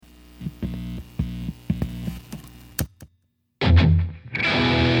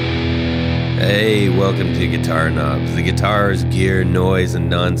Hey, welcome to Guitar Knobs, the guitars, gear, noise, and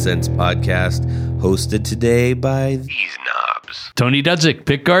nonsense podcast, hosted today by these knobs. Tony Dudzik,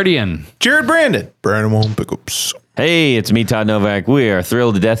 Pick Guardian. Jared Brandon Won't Pickups. Hey, it's me, Todd Novak. We are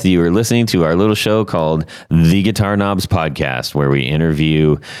thrilled to death that you are listening to our little show called The Guitar Knobs Podcast, where we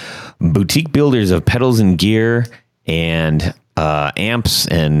interview boutique builders of pedals and gear and amps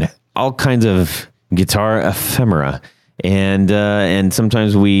and all kinds of guitar ephemera. And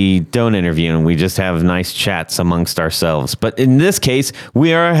sometimes we don't interview and we just have nice chats amongst ourselves. But in this case,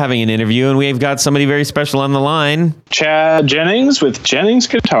 we are having an interview and we've got somebody very special on the line. Chad Jennings with Jennings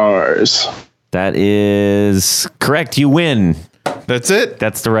Guitars. That is correct. You win. That's it.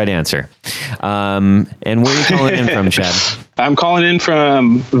 That's the right answer. And where are you calling in from, Chad? I'm calling in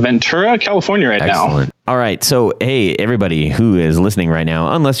from Ventura, California right Excellent. now. All right. So, hey, everybody who is listening right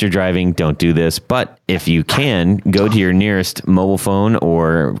now, unless you're driving, don't do this. But if you can, go to your nearest mobile phone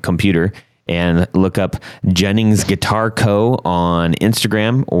or computer and look up Jennings Guitar Co. on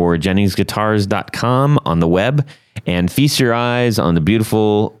Instagram or JenningsGuitars.com on the web and feast your eyes on the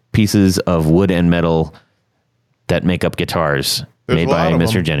beautiful pieces of wood and metal that make up guitars made by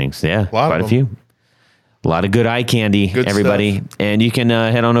Mr. Jennings. Yeah, quite a few. A lot of good eye candy, good everybody. Stuff. And you can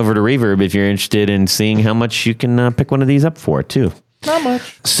head on over to Reverb if you're interested in seeing how much you can pick one of these up for, too. Not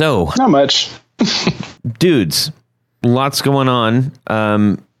much. So. Not much. Dudes, lots going on.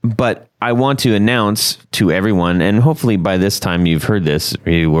 But I want to announce to everyone, and hopefully by this time you've heard this,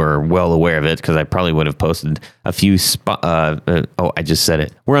 you were well aware of it, because I probably would have posted a few I just said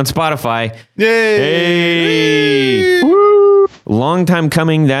it. We're on Spotify. Yay! Hey! Long time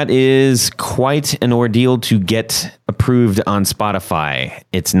coming. That is quite an ordeal to get approved on Spotify.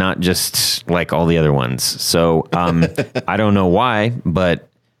 It's not just like all the other ones. So I don't know why, but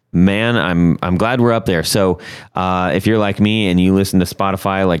man, I'm glad we're up there. So if you're like me and you listen to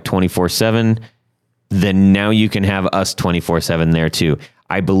Spotify like 24/7, then now you can have us 24/7 there too.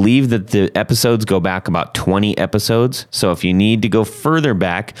 I believe that the episodes go back about 20 episodes. So if you need to go further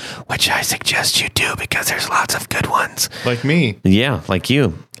back, which I suggest you do because there's lots of good ones. Like me. Yeah, like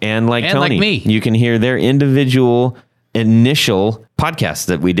you. And like and Tony. like me. You can hear their individual initial podcasts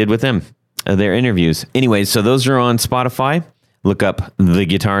that we did with them, their interviews. Anyways, so those are on Spotify. Look up The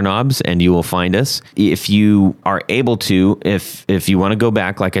Guitar Knobs and you will find us. If you are able to, if you want to go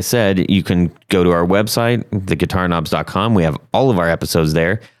back, like I said, you can go to our website, theguitarknobs.com. We have all of our episodes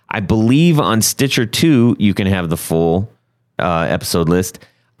there. I believe on Stitcher 2, you can have the full episode list.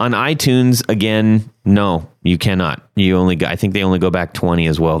 On iTunes, again, no, you cannot. I think they only go back 20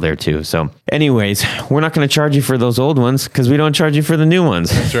 as well there too. So anyways, we're not going to charge you for those old ones because we don't charge you for the new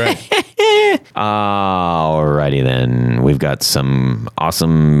ones. That's right. Alrighty then. We've got some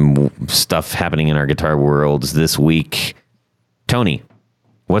awesome stuff happening in our guitar worlds this week. Tony,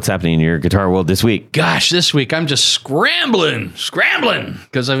 what's happening in your guitar world this week? Gosh, this week I'm just scrambling,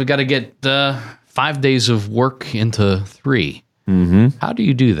 because I've got to get 5 days of work into 3. Mm-hmm. How do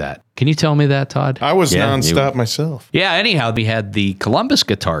you do that? Can you tell me that, Todd? I was nonstop myself. Yeah, anyhow, we had the Columbus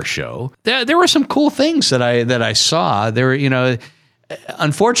Guitar Show. There were some cool things that I saw. There were,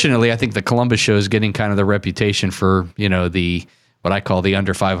 unfortunately, I think the Columbus show is getting kind of the reputation for, the what I call the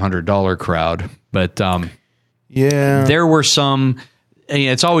under $500 crowd. But yeah, there were some.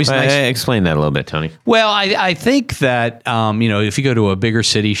 It's always nice. Explain that a little bit, Tony. Well, I think that if you go to a bigger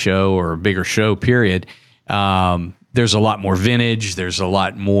city show or a bigger show, period, there's a lot more vintage. There's a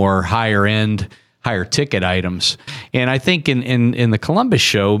lot more higher end, higher ticket items. And I think in the Columbus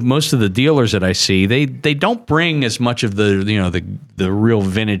show, most of the dealers that I see, they don't bring as much of the real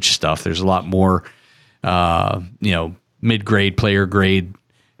vintage stuff. There's a lot more mid-grade, player grade,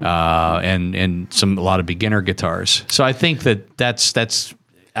 and a lot of beginner guitars. So I think that's at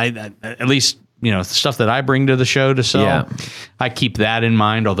least stuff that I bring to the show to sell. Yeah. I keep that in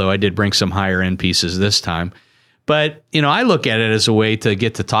mind, although I did bring some higher end pieces this time. But, I look at it as a way to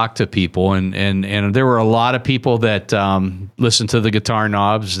get to talk to people. And there were a lot of people that listened to the Guitar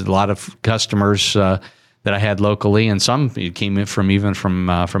Knobs, a lot of customers that I had locally, and some came in from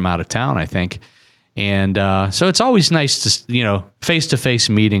out of town, I think. And so it's always nice to, face-to-face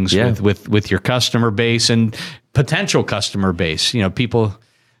meetings with your customer base and potential customer base, people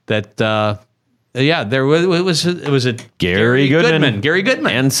that... there was a Gary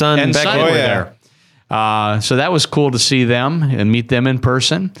Goodman and son were there. So that was cool to see them and meet them in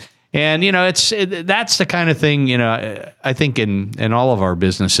person. And, that's the kind of thing, I think in all of our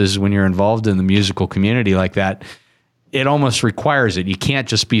businesses, when you're involved in the musical community like that, it almost requires it. You can't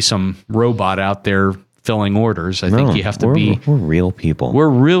just be some robot out there filling orders. I think you have to we're real people. We're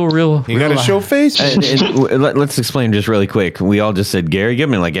real. You got to show face. Let's explain just really quick. We all just said Gary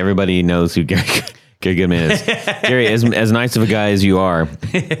Goodman, like everybody knows who Gary Goodman is. Gary, as nice of a guy as you are,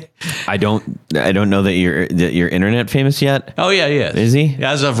 I don't know that you're internet famous yet. Oh yeah, he is. Is he?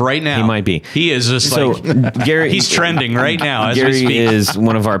 As of right now, He might be. He is just Gary. he's trending right now. As we Gary speak. is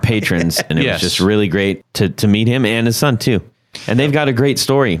one of our patrons, and it Yes. was just really great to meet him and his son too. And they've got a great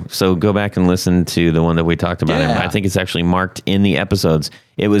story. So go back and listen to the one that we talked about. Yeah. I think it's actually marked in the episodes.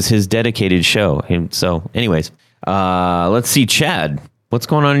 It was his dedicated show. And so, anyways, let's see, Chad. What's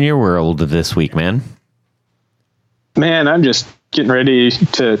going on in your world this week, man? Man, I'm just getting ready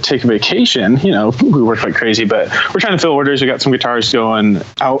to take a vacation. You know, we work like crazy, but we're trying to fill orders. We got some guitars going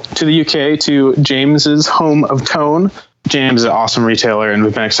out to the UK to James's home of tone. James is an awesome retailer, and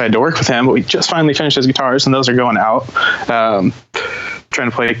we've been excited to work with him. But we just finally finished his guitars, and those are going out. Trying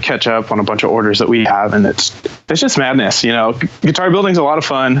to play catch up on a bunch of orders that we have, and it's just madness. You know, guitar building's a lot of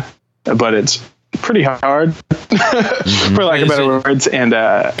fun, but it's pretty hard, for lack of better words. And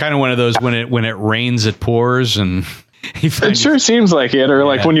kind of one of those when it rains, it pours, and it sure seems like it. Or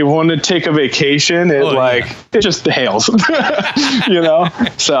like when you want to take a vacation, it just hails. You know,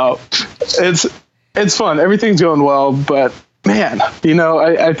 so it's fun. Everything's going well, but man, you know,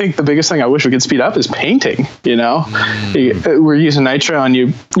 I think the biggest thing I wish we could speed up is painting. You know, we're using nitro, and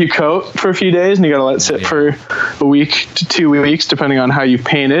you coat for a few days, and you got to let it sit for a week to 2 weeks, depending on how you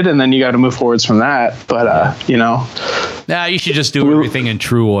painted, and then you got to move forwards from that. But you know, you should just do everything in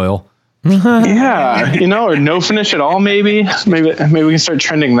true oil. Yeah, you know, or no finish at all. Maybe we can start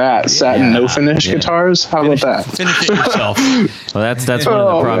trending that satin no finish guitars. How about that? Finish it yourself. Well, that's one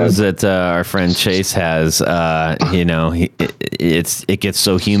of the problems that our friend Chase has. You know, it gets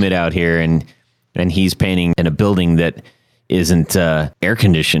so humid out here, and he's painting in a building that isn't air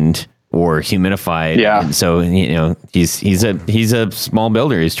conditioned or humidified. Yeah. And so you know, he's a small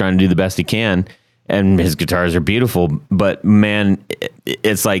builder. He's trying to do the best he can, and his guitars are beautiful. But man,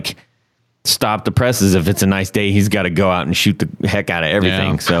 it's like, stop the presses. If it's a nice day, he's got to go out and shoot the heck out of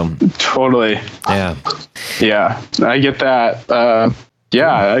everything. Yeah. So totally. Yeah, I get that.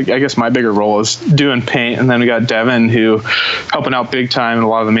 I guess my bigger role is doing paint, and then we got Devin who helping out big time in a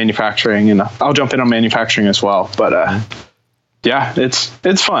lot of the manufacturing, and I'll jump in on manufacturing as well. But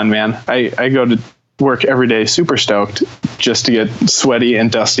it's fun, man. I go to work every day super stoked just to get sweaty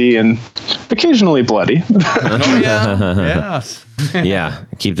and dusty and occasionally bloody. Yeah.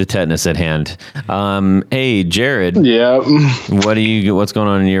 Keep the tetanus at hand. Hey, Jared. Yeah. What's going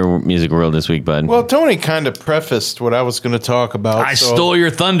on in your music world this week, bud? Well, Tony kind of prefaced what I was going to talk about. I stole your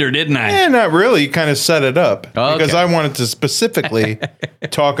thunder, didn't I? Yeah, not really. You kind of set it up Okay. because I wanted to specifically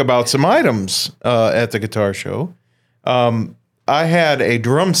talk about some items at the guitar show. I had a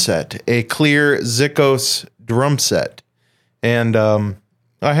drum set, a clear Zikos drum set, and I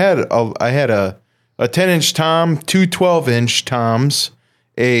had a 10-inch tom, two 12-inch toms,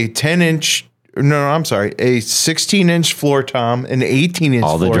 a 16-inch floor tom, an 18-inch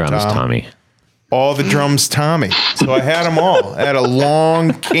all the floor drums, tom. Tommy. All the drums, Tommy. So I had them all. I had a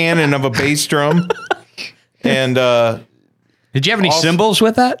long cannon of a bass drum, and did you have any cymbals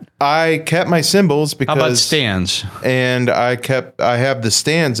with that? I kept my cymbals because. How about stands? And I have the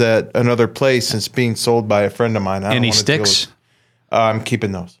stands at another place. It's being sold by a friend of mine. Any sticks? I'm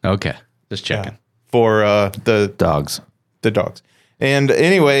keeping those. Okay, just checking. For the Dogs. And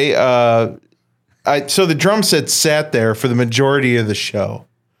anyway, so the drum set sat there for the majority of the show.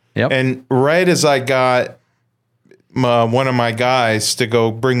 Yep. And right as I got one of my guys to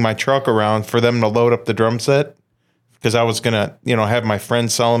go bring my truck around for them to load up the drum set, because I was gonna, have my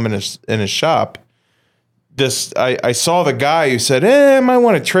friend sell them in his shop. I saw the guy who said, I might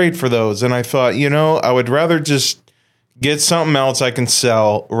want to trade for those. And I thought, I would rather just get something else I can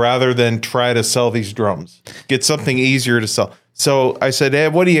sell rather than try to sell these drums. Get something easier to sell. So I said,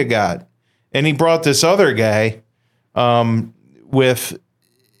 Ed, what do you got? And he brought this other guy with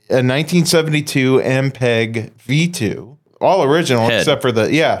a 1972 MPEG V2, all original Head.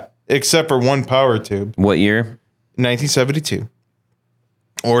 except for one power tube. What year? 1972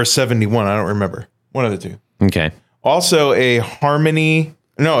 or 71. I don't remember. One of the two. Okay. Also a Harmony.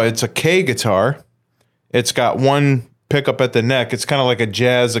 No, it's a K guitar. It's got one pickup at the neck. It's kind of like a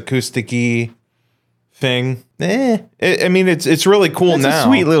jazz acoustic-y thing. It's really cool It's now. a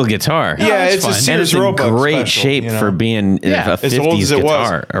sweet little guitar. Yeah, it's it's fun. a And Sears it's in Roebuck great special, shape for being a as 50s old as it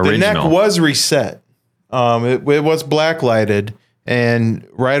guitar. was. The Original. neck was reset. It was black lighted, and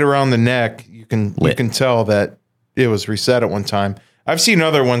right around the neck, you can tell that it was reset at one time. I've seen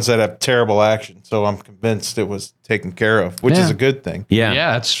other ones that have terrible action, so I'm convinced it was taken care of, which is a good thing.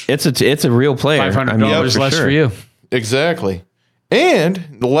 Yeah, it's a real player. $500 less for you. Exactly.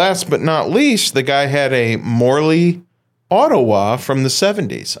 And the last but not least, the guy had a Morley Ottawa from the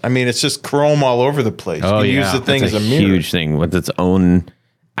 70s. I mean, it's just chrome all over the place. Oh, you can use the thing That's as a a mirror. huge thing with its own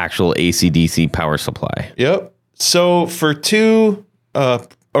actual AC/DC power supply. Yep. So for two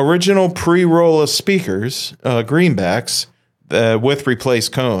original pre-roll speakers, greenbacks with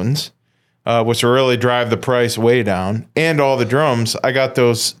replaced cones, which will really drive the price way down, and all the drums, I got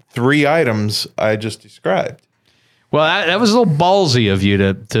those 3 items I just described. Well, that was a little ballsy of you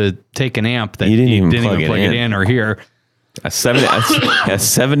to take an amp that You didn't even didn't plug even it plug it in. in or hear. A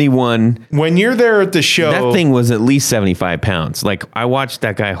 71. When you're there at the show, That thing was at least 75 pounds. Like, I watched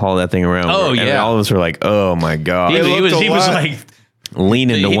that guy haul that thing around. Oh, and yeah. all of us were like, oh my God. He looked was a lot- like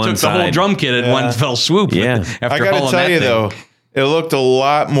Leaning to he one took side. the whole drum kit in one fell swoop. Yeah. After I got to hauling tell that you thing. though, it looked a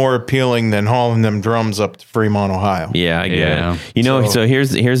lot more appealing than hauling them drums up to Fremont, Ohio. Yeah, I get Yeah. it. You know, so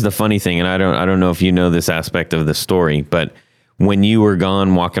here's the funny thing, and I don't know if you know this aspect of the story, but when you were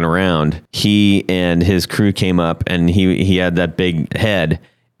gone walking around, he and his crew came up, and he had that big head,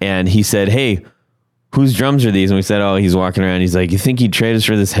 and he said, "Hey, whose drums are these?" And we said, "Oh, he's walking around." He's like, "You think he'd trade us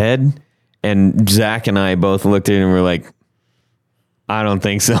for this head?" And Zach and I both looked at him and we're like, "I don't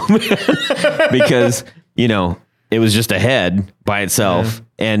think so," because it was just a head by itself,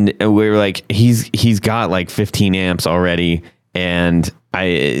 and we were like, he's got like 15 amps already, and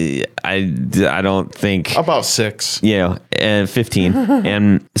I don't think About 6. 15.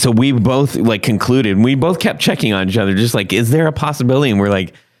 And so we both like concluded, we both kept checking on each other, just like, is there a possibility? And we're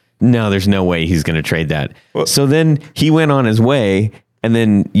like, no, there's no way he's going to trade that. So then he went on his way. And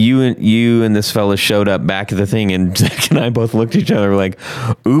then you and this fella showed up back at the thing, and Zach and I both looked at each other like,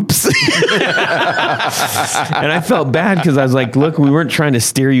 oops. And I felt bad because I was like, look, we weren't trying to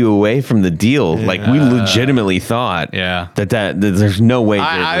steer you away from the deal. Like, we legitimately thought that there's no way.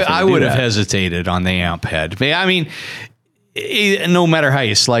 I would have hesitated on the amp head. I mean, no matter how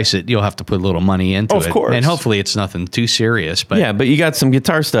you slice it, you'll have to put a little money into it. Of course. And hopefully it's nothing too serious. But yeah, but you got some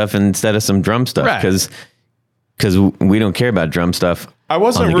guitar stuff instead of some drum stuff, because we don't care about drum stuff. I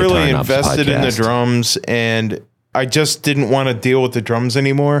wasn't on the really Guitar Knobs invested in the podcast. drums, and I just didn't want to deal with the drums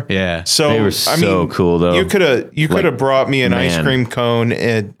anymore. Yeah. So They were so cool, though. You could have brought me an ice man. cream cone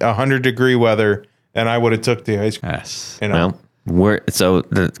in 100-degree weather, and I would have took the ice cream. yes. Well,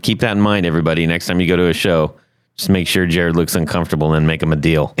 keep that in mind, everybody. Next time you go to a show, just make sure Jared looks uncomfortable and make him a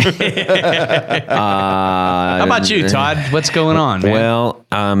deal. How about you, Todd? What's going on, man? Well,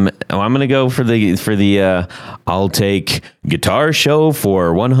 I'm going to go for the I'll take guitar show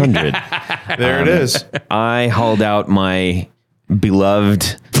for 100. There it is. I hauled out my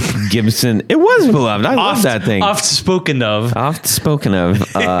beloved Gibson. It was beloved. I love that thing. Oft spoken of.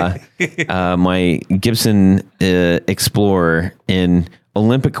 My Gibson Explorer in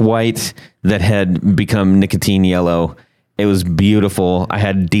Olympic white that had become nicotine yellow. It was beautiful. I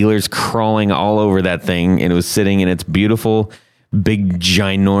had dealers crawling all over that thing, and it was sitting in its beautiful, big,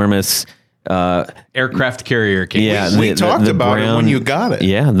 ginormous Aircraft carrier case. Yeah, We talked about it when you got it.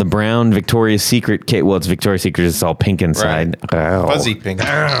 Yeah, the brown Victoria's Secret case. Well, it's Victoria's Secret. It's all pink inside. Oh. Fuzzy pink.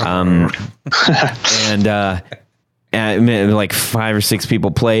 And like 5 or 6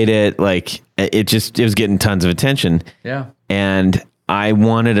 people played it. Like it was getting tons of attention. Yeah. And I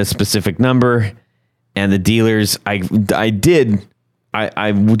wanted a specific number, and the dealers, I do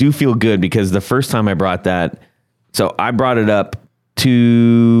feel good because the first time I brought that, so I brought it up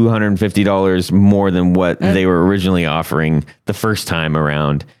 $250 more than what they were originally offering the first time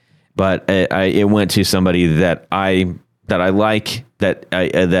around. But it went to somebody that I like, that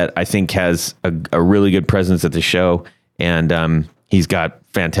I think has a really good presence at the show, and he's got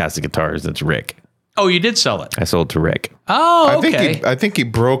fantastic guitars. That's Rick. Oh, you did sell it. I sold to Rick. Oh, okay. I think he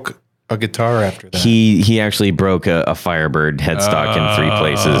broke a guitar after that. He actually broke a Firebird headstock in 3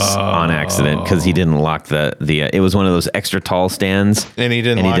 places on accident because he didn't lock the it was one of those extra tall stands, and he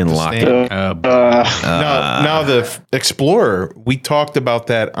didn't lock the it. stand. Now the Explorer, we talked about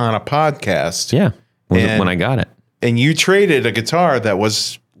that on a podcast. Yeah, And- when I got it. And you traded a guitar that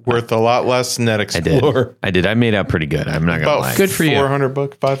was worth a lot less than that Explorer. I did. I made out pretty good. I'm not gonna lie. Good for you. $400,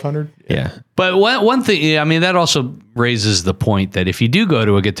 $500. Yeah. But one thing, I mean, that also raises the point that if you do go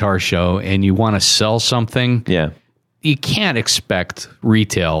to a guitar show and you want to sell something, Yeah. you can't expect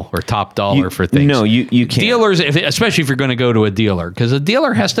retail or top dollar for things. No, you can't. Dealers, especially if you're going to go to a dealer, because a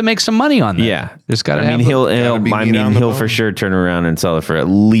dealer has to make some money on that. Yeah, there's got to. I mean, he'll be meat on the he'll bone. for sure turn around and sell it for at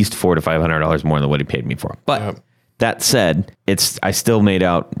least $400 to $500 more than what he paid me for. But that said, I still made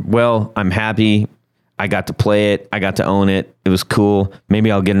out well. I'm happy. I got to play it. I got to own it. It was cool.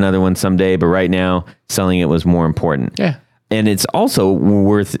 Maybe I'll get another one someday, but right now selling it was more important. Yeah. And it's also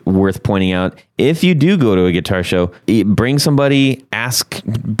worth pointing out, if you do go to a guitar show, bring somebody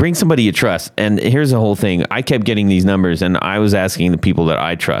you trust. And here's the whole thing. I kept getting these numbers, and I was asking the people that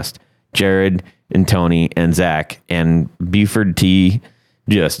I trust, Jared and Tony and Zach and Buford T.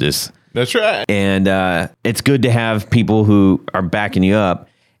 Justice. That's right. And it's good to have people who are backing you up.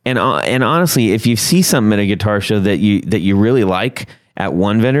 And honestly, if you see something at a guitar show that you really like at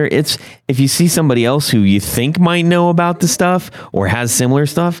one vendor, it's if you see somebody else who you think might know about the stuff or has similar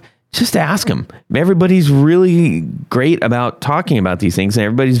stuff, just ask them. Everybody's really great about talking about these things, and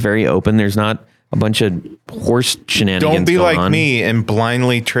everybody's very open. There's not a bunch of horse shenanigans. Don't be going like on. me and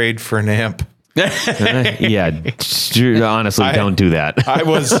blindly trade for an amp. Yeah, honestly, don't do that. I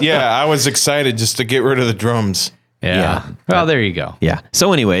was excited just to get rid of the drums. Yeah. Well, there you go. Yeah.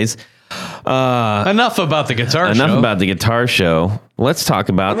 So anyways, Enough about the guitar show. enough about the guitar show. Let's talk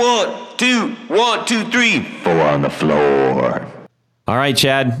about 1, 2, 3. 4 on the floor. All right,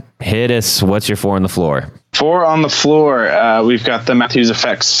 Chad, hit us. What's your 4 on the floor? 4 on the floor. We've got the Matthews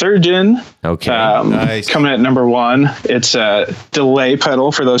Effects Surgeon. Okay. Nice. Coming at number 1. It's a delay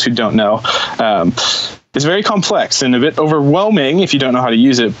pedal, for those who don't know. It's very complex and a bit overwhelming if you don't know how to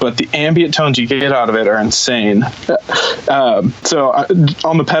use it, but the ambient tones you get out of it are insane. So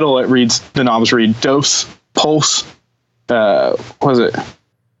on the pedal, the knobs read dose, pulse,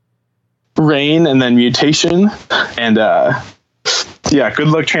 rain, and then mutation. And good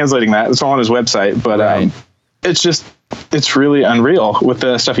luck translating that. It's all on his website, but Right. it's really unreal with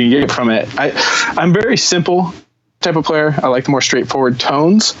the stuff you get from it. I'm very simple type of player. I like the more straightforward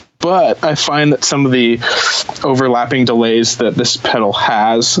tones, but I find that some of the overlapping delays that this pedal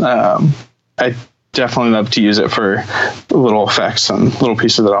has, I definitely love to use it for little effects and little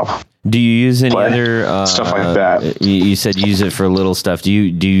pieces that I'll Do you use any play, other stuff like that. You said use it for little stuff. Do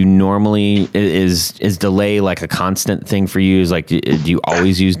you normally is delay like a constant thing for you? Is like do you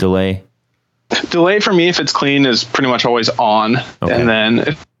always use delay? Delay for me, if it's clean, is pretty much always on. Okay. And then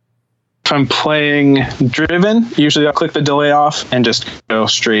if I'm playing driven, usually I'll click the delay off and just go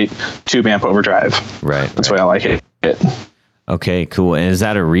straight tube amp overdrive. Right. That's why I like it. Okay, cool. And is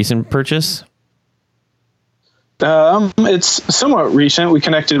that a recent purchase? It's somewhat recent. We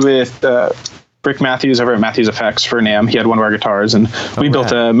connected with Rick Matthews over at Matthews Effects for NAMM. He had one of our guitars, and we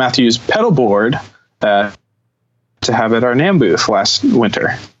built a Matthews pedal board to have at our NAMM booth last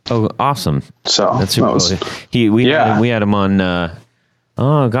winter. Oh, awesome. So That's super cool. We had him on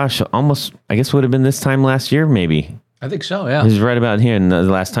almost, I guess would have been this time last year, maybe. I think so, It yeah. was right about here in the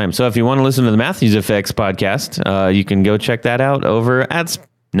last time. So if you want to listen to the Matthews Effects podcast, you can go check that out over at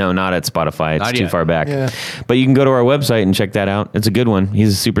not at Spotify. It's Not too yet. far back. Yeah. But you can go to our website and check that out. It's a good one.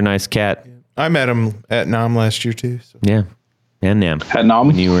 He's a super nice cat. I met him at NAMM last year too. So. Yeah. And NAMM. At NAMM?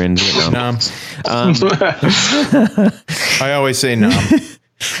 When you were in Vietnam. I always say NAMM.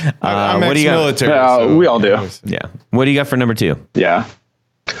 I'm what do you got? ex-military. we all do. Yeah. What do you got for number 2? Yeah.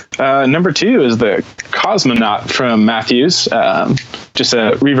 Number 2 is the Cosmonaut from Matthews. Just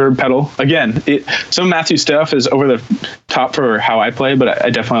a reverb pedal. Again, some Matthews stuff is over the top for how I play, but I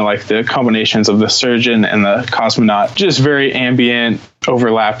definitely like the combinations of the Surgeon and the Cosmonaut. Just very ambient,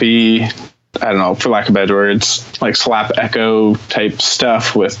 overlappy, I don't know, for lack of better words, like slap echo type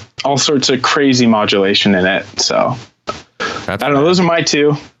stuff with all sorts of crazy modulation in it. So I don't know. Those are my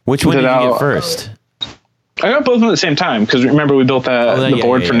 2. Which one did you get first? I got both of them at the same time because remember we built the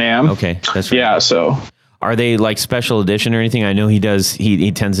board for NAMM. Okay, that's right. Yeah, so are they like special edition or anything? I know he does.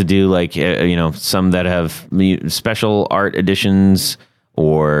 He tends to do like some that have special art editions,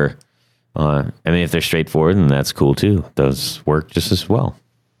 or if they're straightforward, then that's cool too. Those work just as well.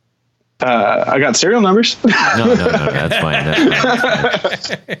 I got serial numbers. No, that's fine. That's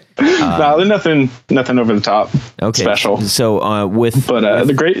fine. No, they're nothing over the top. Okay, special. So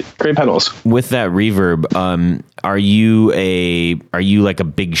the great pedals. with that reverb, are you like a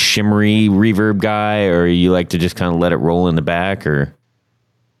big shimmery reverb guy, or you like to just kind of let it roll in the back, or?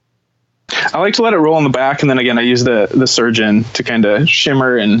 I like to let it roll in the back, and then again, I use the Surgeon to kind of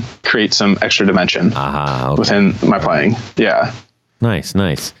shimmer and create some extra dimension within my playing. Yeah. Nice.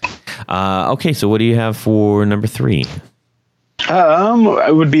 Okay, so what do you have for number 3?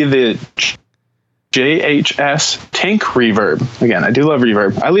 It would be the JHS Tank Reverb. Again, I do love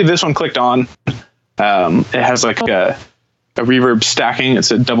reverb. I leave this one clicked on. It has like a reverb stacking.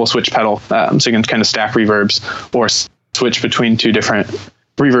 It's a double switch pedal, so you can kind of stack reverbs or switch between 2 different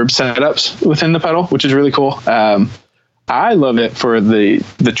reverb setups within the pedal, which is really cool. I love it for the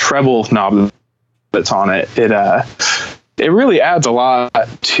treble knob that's on it. it really adds a lot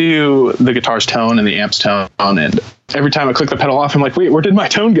to the guitar's tone and the amp's tone. And every time I click the pedal off, I'm like, wait, where did my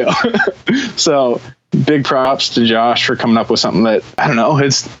tone go? So big props to Josh for coming up with something that, I don't know,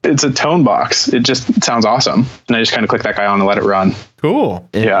 it's a tone box. It just sounds awesome. And I just kind of click that guy on and let it run. Cool.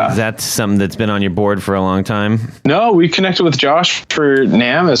 Yeah. Is that something that's been on your board for a long time? No, we connected with Josh for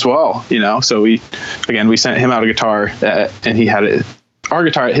NAMM as well, so we sent him out a guitar and he had our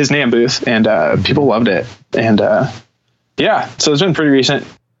guitar at his NAMM booth, and people loved it. And so it's been pretty recent.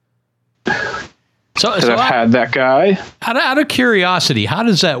 So I've had that guy. Out of curiosity, how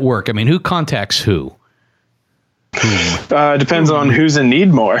does that work? I mean, who contacts who? Depends on who's in need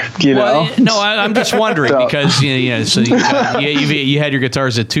more, know? No, I'm just wondering because, so you had your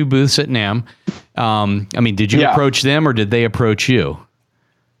guitars at 2 booths at NAMM. I mean, did you approach them or did they approach you?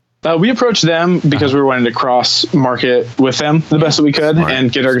 We approached them because we were wanting to cross market with them the best that we could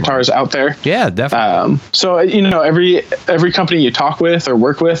and get our guitars out there. Yeah, definitely. So, every company you talk with or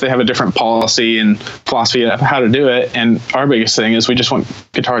work with, they have a different policy and philosophy of how to do it. And our biggest thing is we just want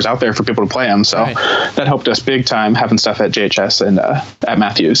guitars out there for people to play them. So that helped us big time having stuff at JHS and at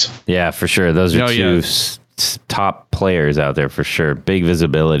Matthews. Yeah, for sure. Those are two top players out there for sure. Big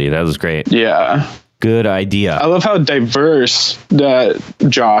visibility. That was great. Yeah. Good idea. I love how diverse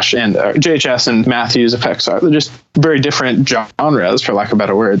Josh and JHS and Matthews effects are. They're just very different genres, for lack of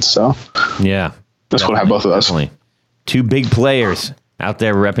better words. So yeah, that's cool to have both of those. Definitely. 2 big players out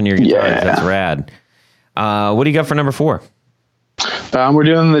there repping your guitars. Yeah. That's rad. What do you got for number 4? We're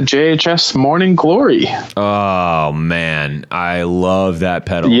doing the JHS Morning Glory. Oh man, I love that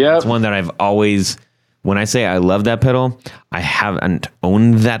pedal. Yeah, it's one that I've always. When I say I love that pedal, I haven't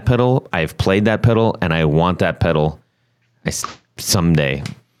owned that pedal. I've played that pedal, and I want that pedal someday.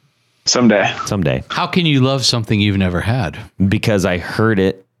 How can you love something you've never had? Because I heard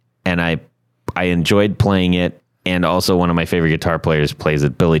it, and I enjoyed playing it, and also one of my favorite guitar players plays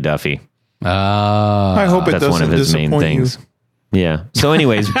it, Billy Duffy. I hope it that's doesn't one of his main things. Yeah. So,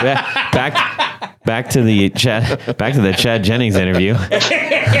 anyways, back to the Chad Jennings interview.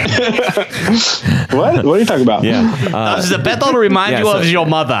 What are you talking about? Yeah, does the pedal remind you of your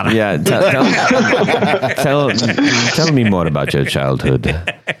mother? Yeah, tell me more about your childhood.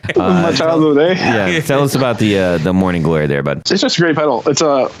 My childhood, eh? Yeah, tell us about the Morning Glory there, bud. It's just a great pedal. It's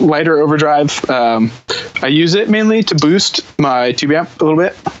a lighter overdrive. I use it mainly to boost my tube amp a little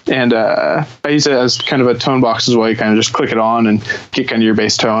bit, and I use it as kind of a tone box as well. You kind of just click it on and get kind of your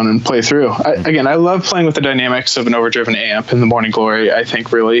bass tone and play through. I love playing with the dynamics of an overdriven amp, and the Morning Glory, I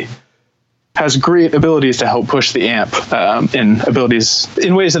think, really has great abilities to help push the amp in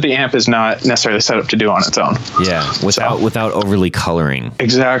ways that the amp is not necessarily set up to do on its own. Yeah, without overly coloring.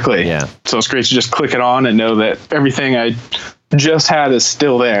 Exactly. Yeah. So it's great to just click it on and know that everything I just had is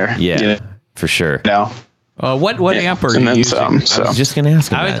still there. Yeah, for sure. What amp are you using? I was just going to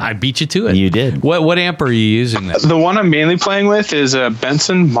ask him that. I beat you to it. You did. What amp are you using then? The one I'm mainly playing with is a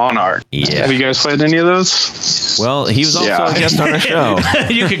Benson Monarch. Yeah. Have you guys played any of those? Well, he was also a guest on our show.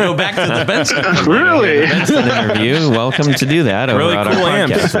 You could go back to the Benson. Really? The Benson interview. Welcome to do that. Really cool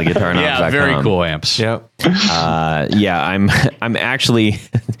amps. Yeah, very cool amps. Yep. I'm actually,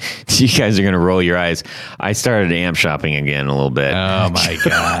 you guys are going to roll your eyes. I started amp shopping again a little bit. Oh my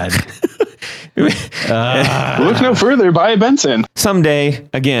God. Look no further. Buy a Benson. Someday.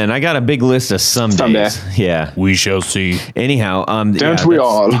 Again, I got a big list of somedays. Yeah. We shall see. Anyhow, don't we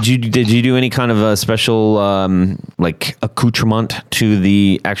all? Did you do any kind of a special like accoutrement to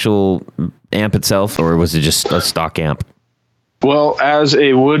the actual amp itself, or was it just a stock amp? Well, as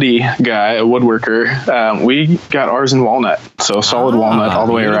a woody guy, a woodworker, we got ours in walnut, so solid walnut all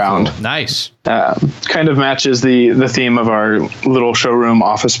the way around. Nice. Kind of matches the theme of our little showroom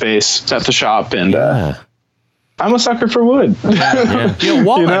office space at the shop, and I'm a sucker for wood. Yeah.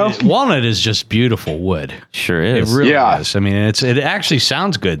 Walnut is just beautiful wood. Sure is. It really is. I mean, it actually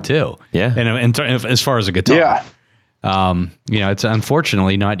sounds good too. Yeah. And as far as a guitar. Yeah. It's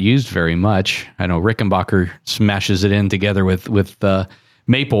unfortunately not used very much. I know Rickenbacker smashes it in together with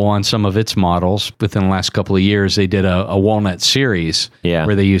Maple on some of its models. Within the last couple of years, they did a walnut series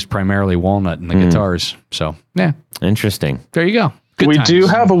where they used primarily walnut in the guitars. So, yeah. Interesting. There you go. Good we times. do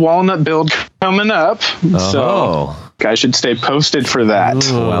have a walnut build coming up. So, guys should stay posted for that.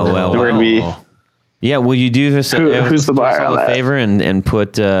 Well. We're going to be... Yeah, will you do this? Who's the buyer on that? Favor and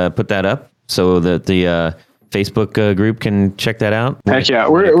put that up so that the Facebook group can check that out? Heck yeah.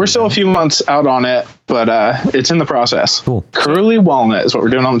 We're still a few months out on it, but it's in the process. Cool. Curly walnut is what we're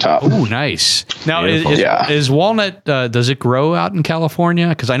doing on the top. Oh, nice. Now, is walnut, does it grow out in California?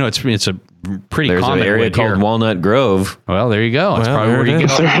 Because I know it's a pretty There's common an area wood called here. Walnut Grove. Well, there you go. That's probably where you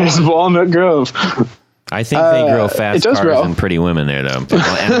go. There's Walnut Grove. I think they grow fast cars grow. and pretty women there, though,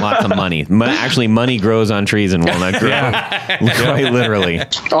 and lots of money. Actually, money grows on trees in Walnut Grove, quite literally.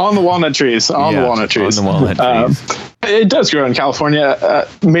 On the walnut trees. On the walnut trees. On the walnut trees. It does grow in California,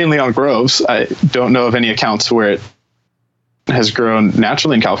 mainly on groves. I don't know of any accounts where it has grown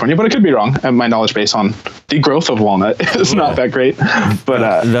naturally in California, but I could be wrong. My knowledge base on the growth of walnut is not that great. But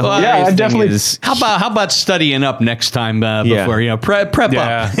I definitely. How about studying up next time before prep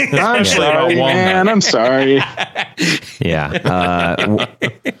up? I'm sorry, man. I'm sorry.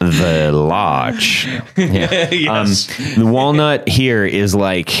 The larch. Yes. The walnut here is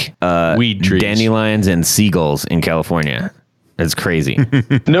like weed trees, dandelions, and seagulls in California. It's crazy.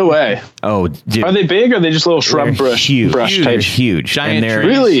 No way. Oh, are they big or are they just little shrub brush type? They're huge. Giant and trees.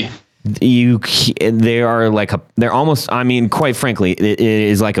 Really? They are they're almost, I mean, quite frankly, it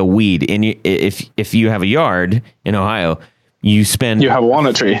is like a weed. And if you have a yard in Ohio, you have a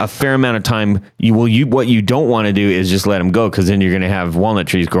walnut tree. A fair amount of time. What you don't want to do is just let them go, because then you're going to have walnut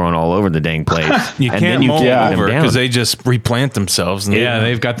trees growing all over the dang place. You can't mow them over because they just replant themselves. And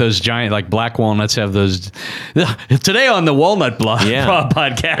they've got those giant, like black walnuts have those. Today on the Walnut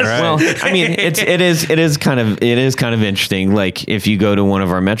podcast. Right. Well, I mean, it is kind of interesting. Like if you go to one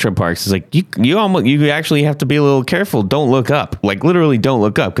of our metro parks, it's like you actually have to be a little careful. Don't look up. Like literally, don't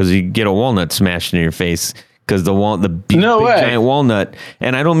look up, because you get a walnut smashed in your face. Because the big giant walnut,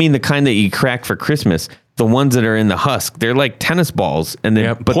 and I don't mean the kind that you crack for Christmas. The ones that are in the husk, they're like tennis balls, and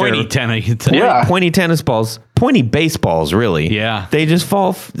then pointy tennis balls, pointy baseballs, really. Yeah, they just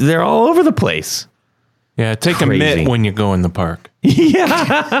fall. They're all over the place. Yeah, take a mitt when you go in the park.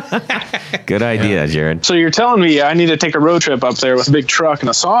 Good idea, Jared. So you're telling me I need to take a road trip up there with a big truck and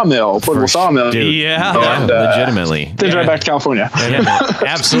a portable sawmill. Dude, legitimately. Then drive back to California.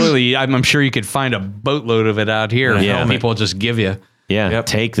 Absolutely. I'm sure you could find a boatload of it out here. Yeah. People just give you. Yeah,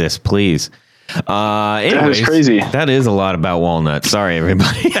 take this, please. Anyways, that is crazy. That is a lot about walnuts. Sorry,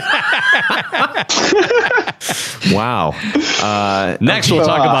 everybody. Wow. Next, we'll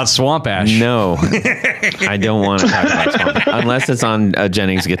talk about swamp ash. No, I don't want to talk about swamp ash unless it's on a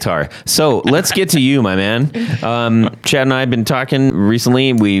Jennings guitar. So let's get to you, my man. Chad and I have been talking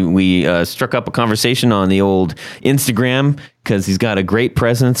recently. We struck up a conversation on the old Instagram, because he's got a great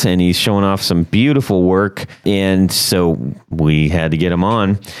presence and he's showing off some beautiful work. And so we had to get him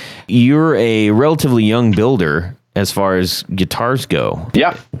on. You're a relatively young builder as far as guitars go.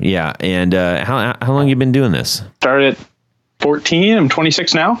 Yeah. Yeah. And how long have you been doing this? Started at 14. I'm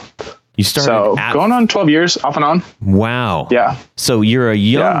 26 now. You started going on 12 years off and on. Wow. Yeah. So you're a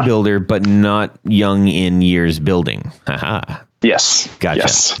young builder, but not young in years building. Haha. Yes. Gotcha.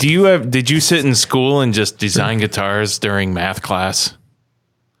 Yes. Did you sit in school and just design guitars during math class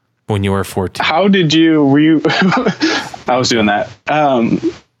when you were 14? Were you I was doing that.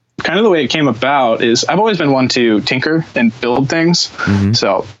 Kind of the way it came about is I've always been one to tinker and build things. Mm-hmm.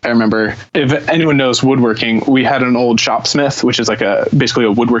 So I remember, if anyone knows woodworking, we had an old Shopsmith, which is like basically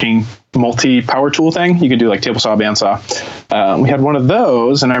a woodworking multi-power tool thing. You could do like table saw, bandsaw. We had one of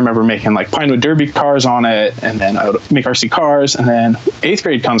those, and I remember making like Pinewood Derby cars on it, and then I would make RC cars. And then 8th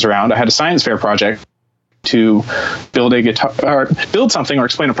grade comes around, I had a science fair project to build a guitar or build something or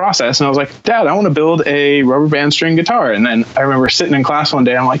explain a process. And I was like, Dad, I want to build a rubber band string guitar. And then I remember sitting in class one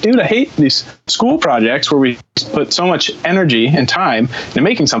day, I'm like, dude, I hate these school projects where we put so much energy and time into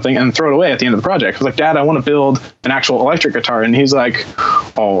making something and throw it away at the end of the project. I was like, Dad, I want to build an actual electric guitar. And he's like,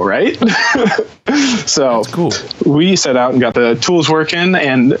 all right. So cool. We set out and got the tools working,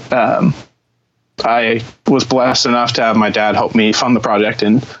 and I was blessed enough to have my dad help me fund the project,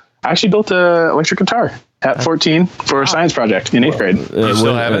 and I actually built an electric guitar at 14 for a science project in 8th grade. You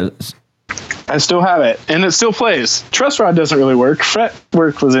still have it? I still have it, and it still plays. Truss rod doesn't really work. Fret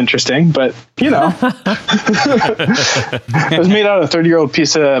work was interesting, but it was made out of a 30-year-old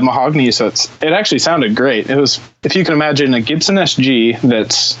piece of mahogany, so it actually sounded great. It was, if you can imagine, a Gibson SG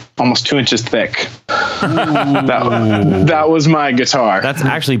that's almost 2 inches thick. That was my guitar. That's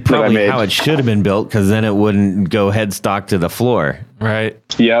actually probably how it should have been built, because then it wouldn't go headstock to the floor. Right.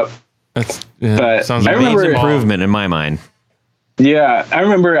 Yep. But sounds like improvement in my mind. Yeah, I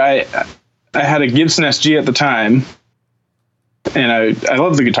remember I had a Gibson SG at the time, and I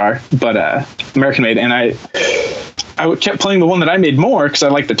love the guitar, but American made, and I kept playing the one that I made more because I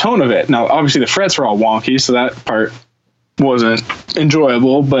liked the tone of it. Now, obviously, the frets were all wonky, so that part wasn't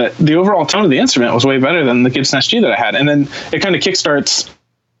enjoyable, but the overall tone of the instrument was way better than the Gibson SG that I had. And then it kind of kickstarts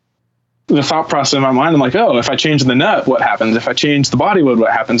the thought process in my mind. I'm like, oh, if I change the nut, what happens? If I change the bodywood,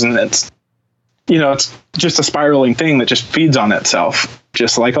 what happens? And it's just a spiraling thing that just feeds on itself,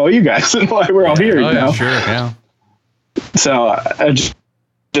 just like all you guys and why we're all here. Sure, yeah. So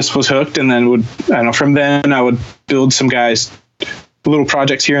just was hooked, and then from then I would build some guys little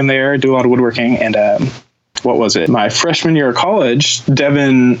projects here and there, do a lot of woodworking. And what was it? My freshman year of college,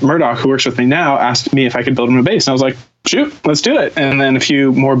 Devin Murdoch, who works with me now, asked me if I could build him a bass. And I was like, shoot, let's do it. And then a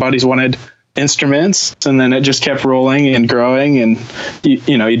few more buddies wanted instruments, and then it just kept rolling and growing, and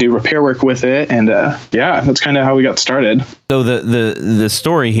you do repair work with it, and that's kind of how we got started. So the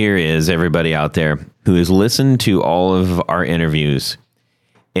story here is, everybody out there who has listened to all of our interviews,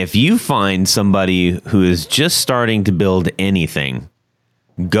 if you find somebody who is just starting to build anything,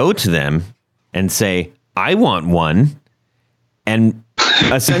 go to them and say, I want one, and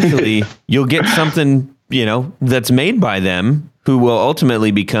essentially you'll get something that's made by them, who will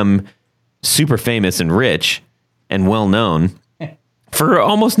ultimately become super famous and rich and well known for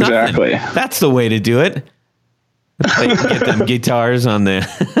almost nothing. Exactly. That's the way to do it. Get them guitars on the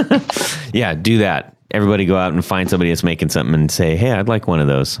do that. Everybody go out and find somebody that's making something and say, hey, I'd like one of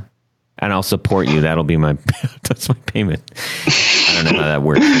those, and I'll support you. That'll be that's my payment. I don't know how that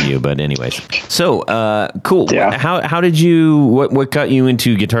works for you, but anyways. So cool. Yeah. How did you, what got you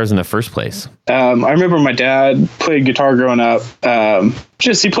into guitars in the first place? I remember my dad played guitar growing up.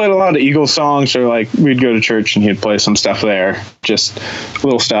 He played a lot of Eagles songs, or like we'd go to church and he'd play some stuff there, just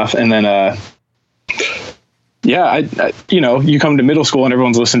little stuff. And then, you come to middle school and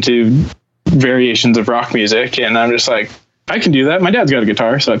everyone's listening to variations of rock music, and I'm just like, I can do that. My dad's got a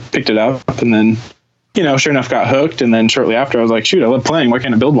guitar, so I picked it up, and then, sure enough, got hooked. And then shortly after, I was like, shoot, I love playing. Why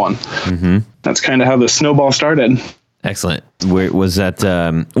can't I build one? Mm-hmm. That's kind of how the snowball started. Excellent. Where was that?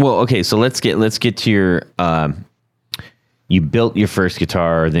 Okay. So let's get to your, you built your first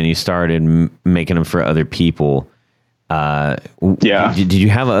guitar, then you started making them for other people. Yeah. Did you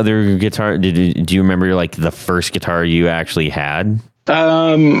have other guitar? Do you remember like the first guitar you actually had?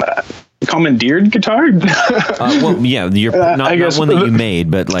 Commandeered guitar? You're not one that you made,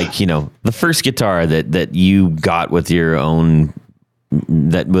 but like, the first guitar that you got with your own,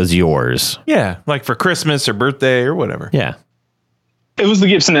 that was yours. Yeah, like for Christmas or birthday or whatever. Yeah. It was the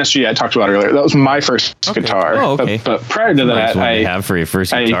Gibson SG I talked about earlier. That was my first guitar. Oh, okay. But prior to that, I have for your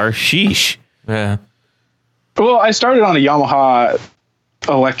first guitar. Sheesh. Yeah. Well, I started on a Yamaha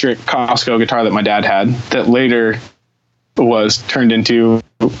electric Costco guitar that my dad had, that later was turned into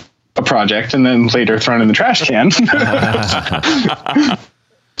a project and then later thrown in the trash can.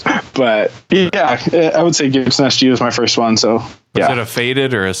 But yeah, I would say Gibson SG was my first one. So was it a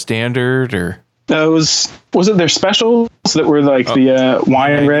faded or a standard, or? Was it their specials that were like the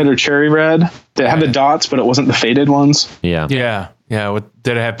wine red or cherry red that had the dots, but it wasn't the faded ones? Yeah. Did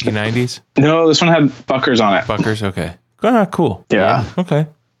it have P90s? No, this one had Buckers on it. Buckers, okay. Cool. Yeah. Okay.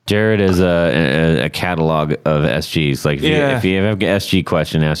 Jared is a catalog of SGs. Like if you have an SG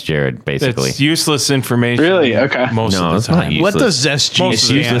question, ask Jared. Basically, it's useless information. Really? Okay. Most of the time. What does SG It's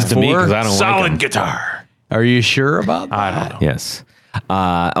stand useless to for? me because I don't Solid like 'em. guitar. Are you sure about that? I don't know. Yes.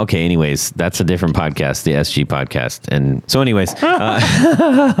 Okay. Anyways, that's a different podcast, the SG podcast. And so, anyways,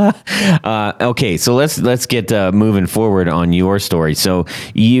 okay. So let's get moving forward on your story. So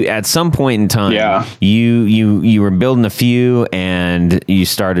you, at some point in time, you were building a few, and you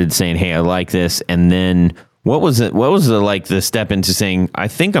started saying, "Hey, I like this." And then what was it? What was the step into saying, "I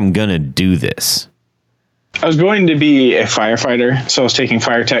think I'm gonna do this"? I was going to be a firefighter, so I was taking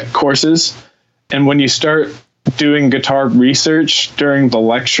fire tech courses. And when you start doing guitar research during the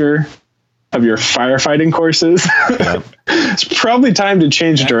lecture of your firefighting courses, it's probably time to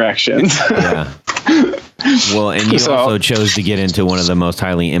change directions. Yeah. Well, and you also chose to get into one of the most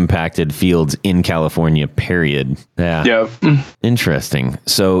highly impacted fields in California, period. Yeah. Yep. Interesting.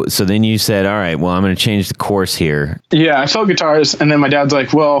 So then you said, all right, well, I'm going to change the course here. Yeah, I felt guitars, and then my dad's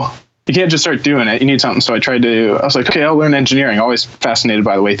like, well, you can't just start doing it. You need something. So I was like, okay, I'll learn engineering. Always fascinated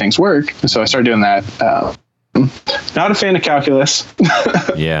by the way things work. And so I started doing that. Not a fan of calculus.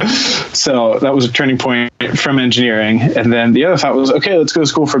 Yeah. So that was a turning point from engineering. And then the other thought was, okay, let's go to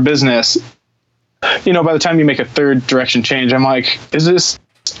school for business. By the time you make a third direction change, I'm like,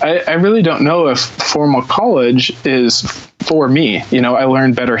 I really don't know if formal college is for me. I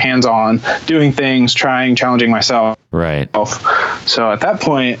learned better hands-on, doing things, challenging myself. Right. So at that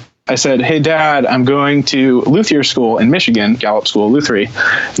point, I said, hey, Dad, I'm going to Luthier School in Michigan, Gallup School, Lutherie.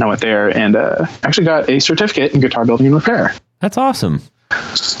 And I went there and actually got a certificate in guitar building and repair. That's awesome.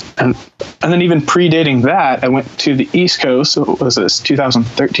 And then even predating that, I went to the East Coast. So what was this,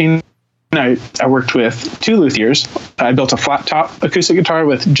 2013? I worked with two luthiers. I built a flat top acoustic guitar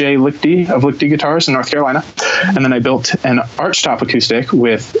with Jay Lichty of Lichty Guitars in North Carolina. And then I built an arch top acoustic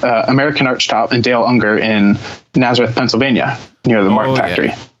with American Arch Top and Dale Unger in Nazareth, Pennsylvania, near the Martin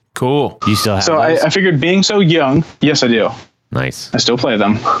factory. Cool. You still have So I figured, being so young, yes, I do. Nice. I still play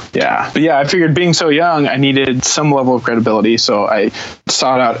them. Yeah. But yeah, I figured being so young, I needed some level of credibility. So I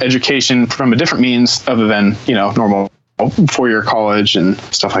sought out education from a different means other than, normal 4-year college and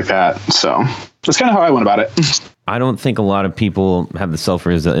stuff like that. So that's kind of how I went about it. I don't think a lot of people have the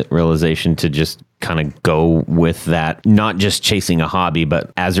self-realization to just kind of go with that, not just chasing a hobby,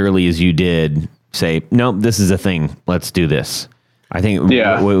 but as early as you did, say, nope, this is a thing. Let's do this. I think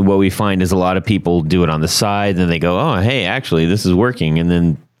what we find is a lot of people do it on the side, and they go, oh, hey, actually, this is working. And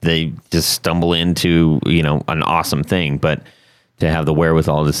then they just stumble into, an awesome thing. But to have the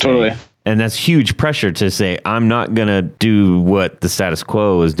wherewithal to say, totally. And that's huge pressure to say, I'm not going to do what the status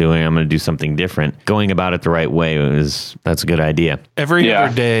quo is doing. I'm going to do something different. Going about it the right way that's a good idea. Every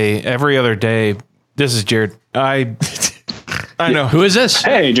other day, this is Jared. I know. Who is this?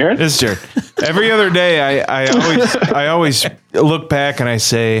 Hey, Jared. This is Jared. Every other day, I always look back and I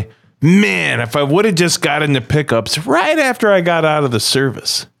say, man, if I would have just got into pickups right after I got out of the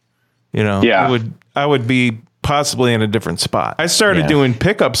service, I would be possibly in a different spot. I started doing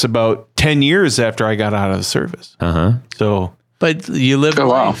pickups about 10 years after I got out of the service. So, but you live a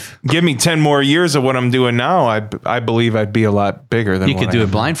life. Give me 10 more years of what I'm doing now. I believe I'd be a lot bigger than you could do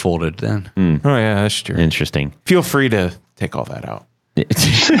it blindfolded then. Oh yeah, that's true. Interesting. Feel free to take all that out.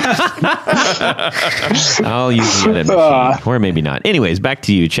 I'll use the edit machine, or maybe not. Anyways, back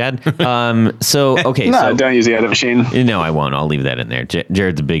to you, Chad. No, don't use the edit machine. No, I won't. I'll leave that in there.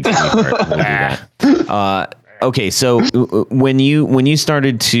 Jared's a big sweetheart. We'll do that. Okay, so when you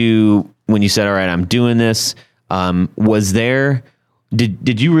started when you said, all right, I'm doing this,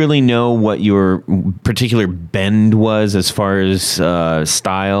 did you really know what your particular bend was as far as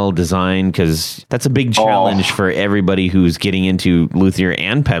style, design? Because that's a big challenge for everybody who's getting into luthier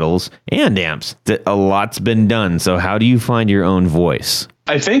and pedals and amps. A lot's been done. So how do you find your own voice?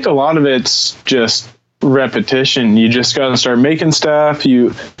 I think a lot of it's just repetition. You just got to start making stuff.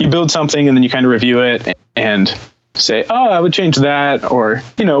 You build something and then you kind of review it and say, oh, I would change that. Or,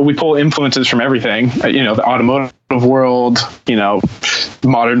 we pull influences from everything, the automotive world,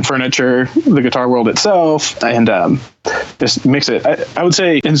 modern furniture, the guitar world itself, and just mix it. I would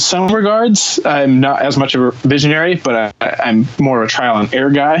say in some regards, I'm not as much of a visionary, but I'm more of a trial and error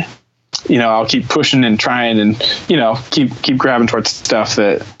guy. I'll keep pushing and trying and, keep grabbing towards stuff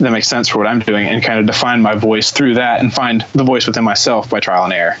that makes sense for what I'm doing and kind of define my voice through that and find the voice within myself by trial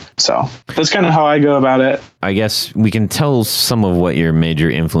and error. So that's kind of how I go about it. I guess we can tell some of what your major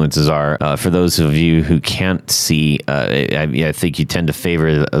influences are. For those of you who can't see, I think you tend to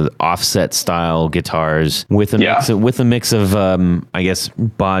favor the offset style guitars with a mix of I guess,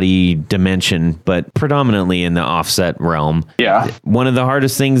 body dimension, but predominantly in the offset realm. Yeah. One of the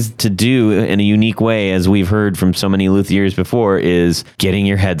hardest things to do in a unique way, as we've heard from so many luthiers before, is getting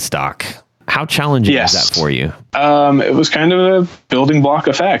your headstock. How challenging is that for you? It was kind of a building block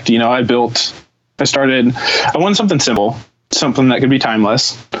effect. I wanted something simple, something that could be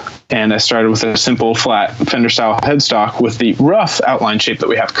timeless. And I started with a simple flat Fender style headstock with the rough outline shape that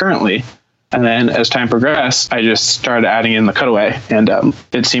we have currently. And then as time progressed, I just started adding in the cutaway, and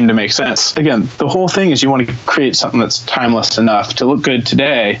it seemed to make sense. Again, the whole thing is you want to create something that's timeless enough to look good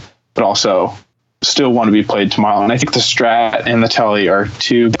today, but also still want to be played tomorrow. And I think the Strat and the Tele are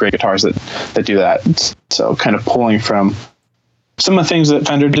two great guitars that do that. So kind of pulling from some of the things that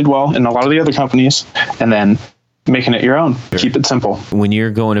Fender did well and a lot of the other companies, and then making it your own. Sure. Keep it simple. When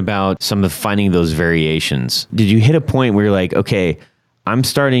you're going about some of finding those variations, did you hit a point where you're like, okay, I'm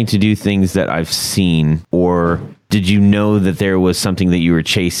starting to do things that I've seen, or did you know that there was something that you were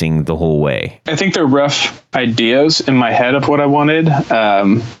chasing the whole way? I think they're rough ideas in my head of what I wanted,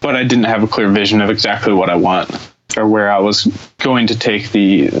 but I didn't have a clear vision of exactly what I want or where I was going to take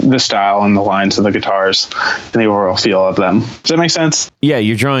the style and the lines of the guitars and the overall feel of them. Does that make sense? Yeah,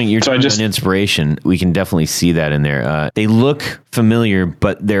 you're drawing an inspiration. We can definitely see that in there. They look familiar,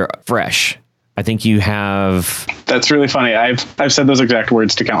 but they're fresh. I think you have... That's really funny. I've said those exact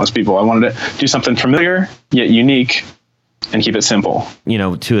words to countless people. I wanted to do something familiar, yet unique, and keep it simple.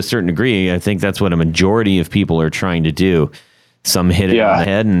 To a certain degree, I think that's what a majority of people are trying to do. Some hit it on the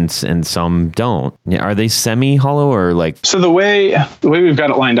head and some don't. Are they semi-hollow or like... So the way we've got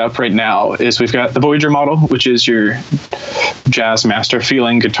it lined up right now is we've got the Voyager model, which is your Jazz Master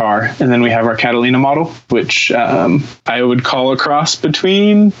feeling guitar. And then we have our Catalina model, which I would call a cross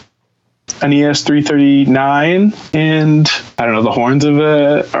between an ES339 and, I don't know, the horns of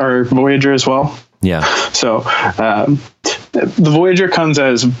our Voyager as well. Yeah. So the Voyager comes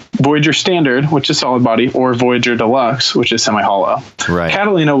as Voyager Standard, which is solid body, or Voyager Deluxe, which is semi-hollow. Right.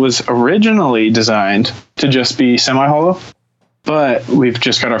 Catalina was originally designed to just be semi-hollow, but we've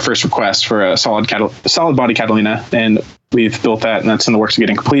just got our first request for a solid body Catalina, and we've built that, and that's in the works of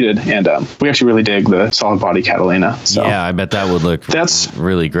getting completed. And we actually really dig the solid body Catalina. So Yeah, I bet that would look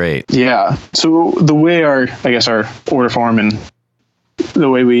really great. yeah. So the way our order form and the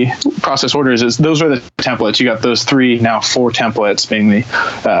way we process orders is those are the templates. You got those 4 templates, being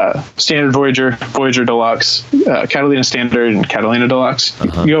the standard Voyager Deluxe, Catalina Standard, and Catalina Deluxe.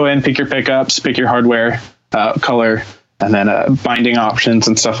 You go in, pick your pickups, pick your hardware, color, and then binding options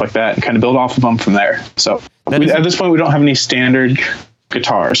and stuff like that, and kind of build off of them from there. So at this point, we don't have any standard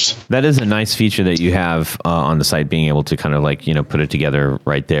guitars. That is a nice feature that you have on the site, being able to kind of like, put it together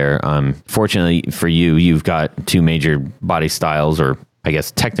right there. Fortunately for you, you've got 2 major body styles, or I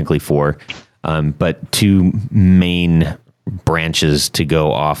guess technically 4, but 2 main branches to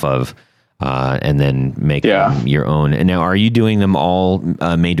go off of, and then make them your own. And now, are you doing them all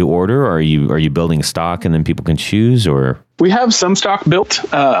made to order, or are you building stock and then people can choose? Or we have some stock built,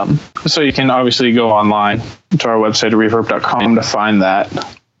 so you can obviously go online to our website at reverb.com to find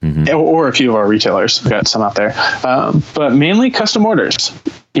that, or a few of our retailers. We've got some out there, but mainly custom orders.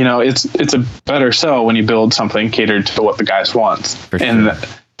 It's a better sell when you build something catered to what the guys want,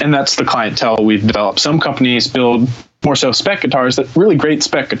 and that's the clientele we've developed. Some companies build more so spec guitars, that really great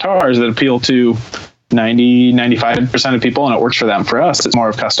spec guitars that appeal to 95% of people, and it works for them. For us, it's more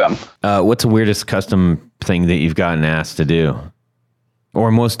of custom. What's the weirdest custom thing that you've gotten asked to do,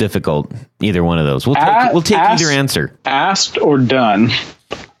 or most difficult? Either one of those. We'll take either answer. Asked or done.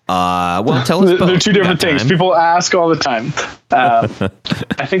 Well, tell us both. They're 2 different things. People ask all the time.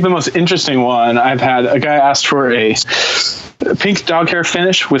 I think the most interesting one I've had, a guy asked for a pink dog hair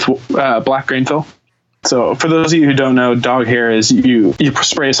finish with black grain fill. So for those of you who don't know, dog hair is you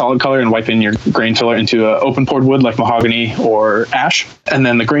spray a solid color and wipe in your grain filler into an open poured wood like mahogany or ash. And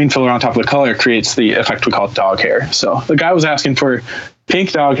then the grain filler on top of the color creates the effect we call dog hair. So the guy was asking for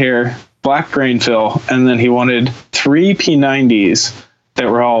pink dog hair, black grain fill, and then he wanted 3 P90s that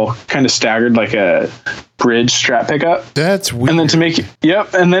were all kind of staggered like a bridge strap pickup. That's weird. And then to make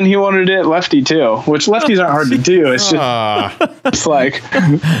and then he wanted it lefty too, which lefties aren't hard to do. It's just it's like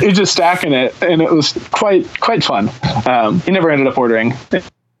you're just stacking it, and it was quite fun. He never ended up ordering,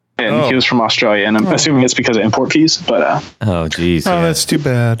 and he was from Australia, and I'm assuming it's because of import fees. But oh geez, that's too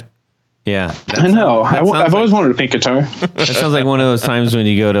bad. Yeah, I know. I've always wanted a pink guitar. That sounds like one of those times when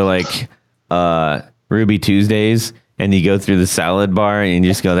you go to like Ruby Tuesdays, and you go through the salad bar and you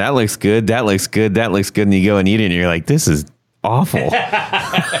just go, that looks good, that looks good, that looks good. And you go and eat it and you're like, this is awful.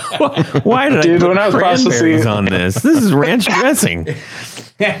 Why did I put cranberries on this? This is ranch dressing.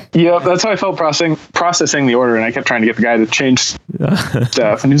 Yep, that's how I felt processing the order. And I kept trying to get the guy to change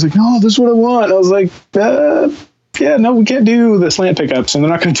stuff. And he was like, no, this is what I want. I was like, yeah, no, we can't do the slant pickups, and they're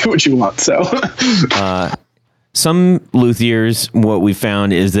not going to do what you want. So some luthiers, what we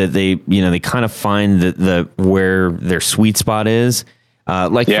found is that they kind of find the where their sweet spot is. For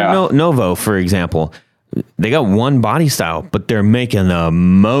Novo, for example, they got one body style, but they're making the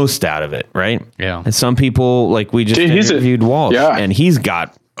most out of it, right? Yeah. And some people, like we just interviewed Walsh, and he's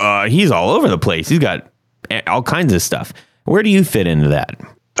got he's all over the place. He's got all kinds of stuff. Where do you fit into that?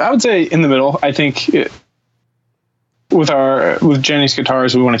 I would say in the middle. I think with Jennings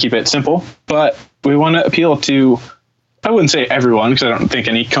guitars, we want to keep it simple, but we want to appeal to, I wouldn't say everyone, because I don't think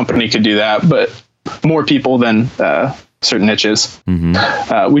any company could do that, but more people than certain niches.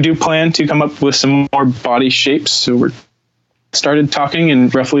 Mm-hmm. We do plan to come up with some more body shapes. So we're started talking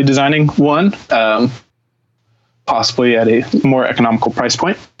and roughly designing one, possibly at a more economical price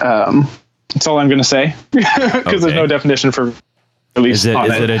point. That's all I'm going to say, because there's no definition for Is it a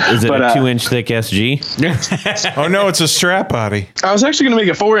 2-inch thick SG? Oh no, it's a strap body. I was actually going to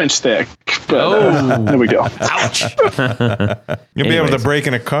make it 4-inch thick, but there we go. Ouch! You'll be able to break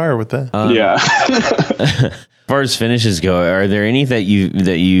in a car with that. Yeah. As far as finishes go, are there any that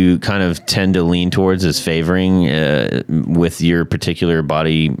you kind of tend to lean towards as favoring with your particular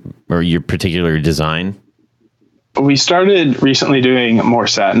body or your particular design? We started recently doing more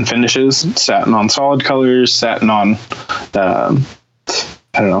satin finishes, satin on solid colors, satin on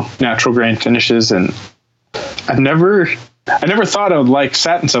natural grain finishes, and I never thought I would like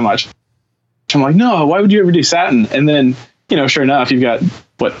satin so much. I'm like, no, why would you ever do satin? And then, sure enough, you've got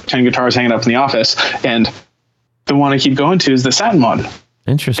 10 guitars hanging up in the office, and the one I keep going to is the satin one.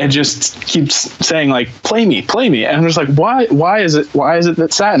 Interesting. It just keeps saying like, play me. And I'm just like, why is it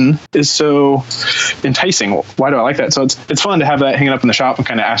that satin is so enticing? Why do I like that? So it's fun to have that hanging up in the shop and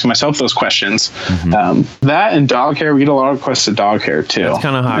kind of asking myself those questions. Mm-hmm. That and dog hair, we get a lot of requests to dog hair too. It's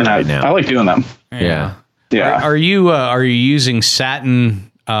kind of hot right now. I like doing them. Yeah. Are you using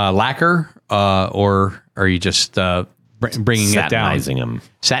satin lacquer or are you just bringing it down? Satinizing them.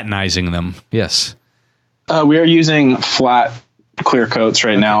 Satinizing them. Yes. We are using flat clear coats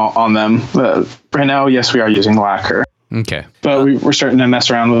right now on them. Right now, yes, we are using lacquer. Okay. But we're starting to mess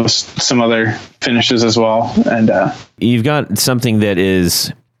around with some other finishes as well. And You've got something that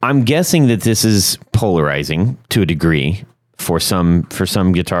is, I'm guessing that this is polarizing to a degree for some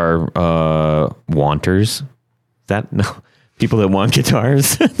guitar wanters. That no people that want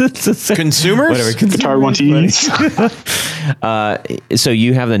guitars. Consumers? Whatever. guitar wanties. So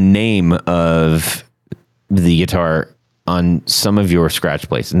you have the name of the guitar on some of your scratch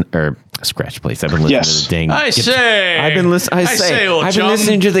plates. I've been listening Yes. to the dang. I say, I've been old I've been chum.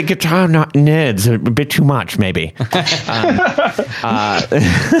 listening to the guitar Neds a bit too much, maybe.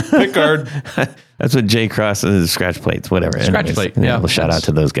 Pickguard. That's what Jay Cross is. Scratch plates, whatever. Scratch plate, yeah. Well, shout out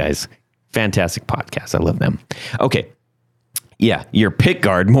to those guys. Fantastic podcast. I love them. Okay. Yeah, your pick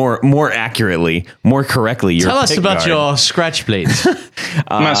guard more accurately, more correctly. Your Tell us pick about guard. your scratch plates.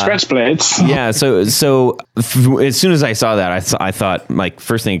 My scratch plates. Yeah, so as soon as I saw that, I thought like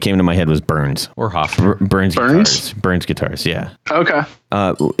first thing that came to my head was Burns. Or Hoffman. Burns Burns? guitars. Burns guitars. Yeah. Okay.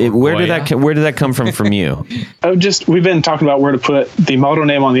 Where did that come from you? We've been talking about where to put the model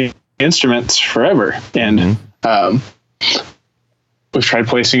name on the instruments forever, and we've tried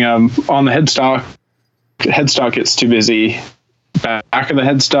placing them on the headstock. Headstock gets too busy. Back of the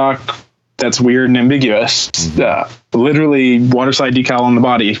headstock, that's weird and ambiguous. Literally, waterslide decal on the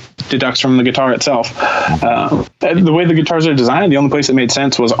body deducts from the guitar itself. The way the guitars are designed, the only place it made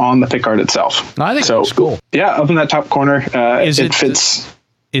sense was on the pickguard itself. I think that's cool. Yeah, up in that top corner, it fits.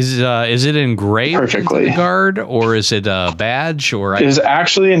 Is it engraved Perfectly. into the guard, or is it a badge? Or It is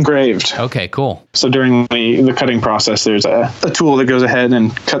actually engraved. okay, cool. So during the cutting process, there's a tool that goes ahead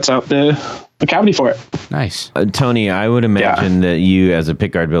and cuts out the cavity for it. Nice. Tony, I would imagine that you, as a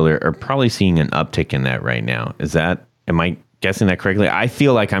pickguard builder, are probably seeing an uptick in that right now. Am I guessing that correctly? I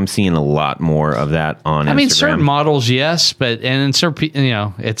feel like I'm seeing a lot more of that on Instagram. I mean, certain models, yes, but in certain,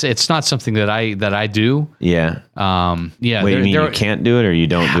 it's not something that I do. Yeah. Yeah. Wait, you mean you can't do it, or you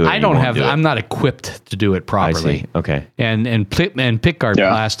don't do it? I don't have. I'm not equipped to do it I properly. see. Okay. And pickguard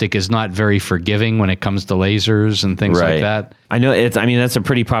plastic is not very forgiving when it comes to lasers and things like that. I know that's a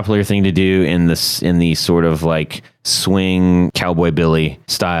pretty popular thing to do in the sort of like swing Cowboy Billy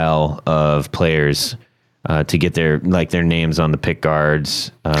style of players. To get their names on the pick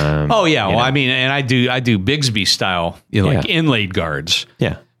guards. Well, I mean, and I do Bigsby style, like inlaid guards.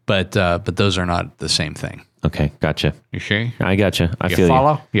 Yeah, but those are not the same thing. Okay, gotcha. You sure? I gotcha. I feel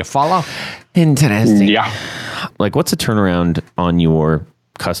follow? You follow? Interesting. Yeah. Like, what's the turnaround on your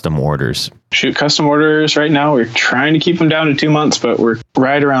custom orders? Shoot, custom orders right now, we're trying to keep them down to 2 months, but we're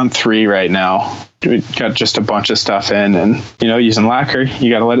right around 3 right now. We got just a bunch of stuff in, and using lacquer,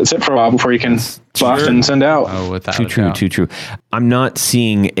 you got to let it sit for a while before you can buff and send out. Oh, without Too true. I'm not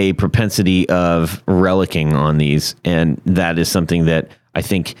seeing a propensity of relicking on these, and that is something that I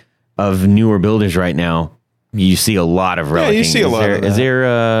think of newer builders right now. You see a lot of relicking. Yeah, you see a lot of that. Is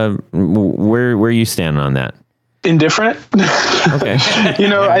there where you stand on that? Indifferent. Okay.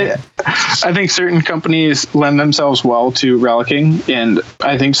 I think certain companies lend themselves well to relicking, and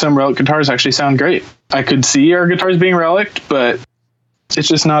I think some relic guitars actually sound great. I could see our guitars being reliced, but it's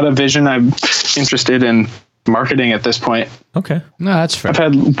just not a vision I'm interested in marketing at this point. Okay. No, that's fair. I've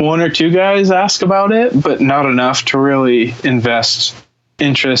had 1 or 2 guys ask about it, but not enough to really invest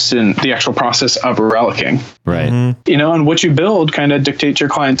interest in the actual process of relicking. Right. And what you build kind of dictates your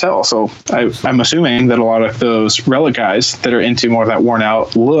clientele. So I'm assuming that a lot of those relic guys that are into more of that worn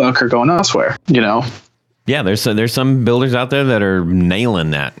out look are going elsewhere, Yeah, there's some builders out there that are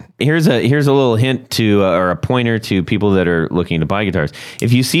nailing that. Here's a little hint to or a pointer to people that are looking to buy guitars.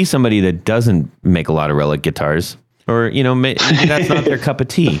 If you see somebody that doesn't make a lot of relic guitars, or maybe that's not their cup of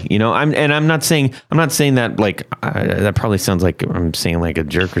tea, I'm not saying that like that probably sounds like I'm saying like a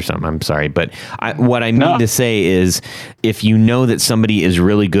jerk or something. I'm sorry, but what I mean to say is, if you know that somebody is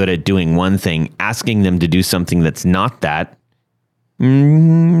really good at doing one thing, asking them to do something that's not that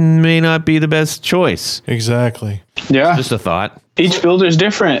may not be the best choice. Exactly. Yeah. Just a thought. Each builder is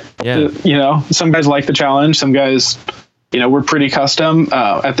different. Yeah. Some guys like the challenge. Some guys, we're pretty custom.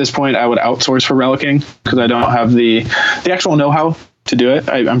 At this point, I would outsource for relicking because I don't have the actual know-how to do it.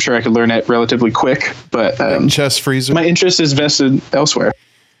 I'm sure I could learn it relatively quick, but Chest freezer. my interest is vested elsewhere.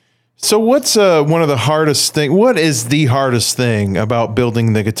 So what's one of the hardest thing? What is the hardest thing about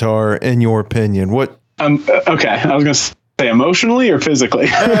building the guitar, in your opinion? What? Okay, I was going to say emotionally or physically.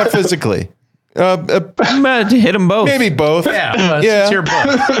 Physically. Hit them both. Maybe both. Yeah. Yeah. It's your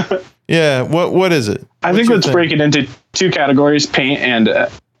book. Yeah. What is it? I think let's break it into 2 categories: paint and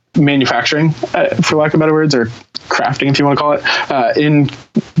manufacturing, for lack of better words, or crafting, if you want to call it. In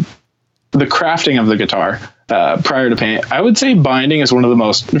the crafting of the guitar prior to paint, I would say binding is one of the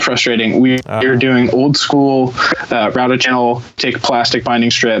most frustrating. We're doing old school route a channel, take plastic binding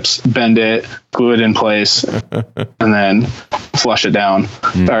strips, bend it, glue it in place, and then flush it down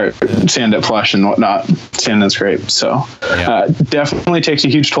or sand it flush and whatnot. Sand and scrape. So definitely takes a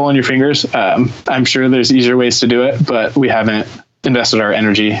huge toll on your fingers. I'm sure there's easier ways to do it, but we haven't invested our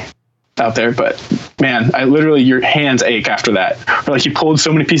energy out there. But man, your hands ache after that. Or like you pulled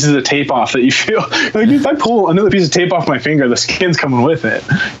so many pieces of tape off that you feel like if I pull another piece of tape off my finger, the skin's coming with it.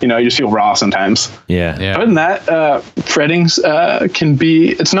 You know, you just feel raw sometimes. Yeah. Other than that, frettings can be,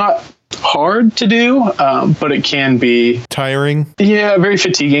 it's not hard to do, but it can be tiring. Yeah, very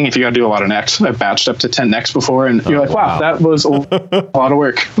fatiguing if you got to do a lot of necks. I've batched up to 10 necks before, and you're like, wow, that was a lot of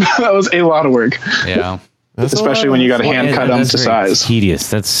work. That was a lot of work. Yeah. Especially when you got to hand cut them to size. Tedious.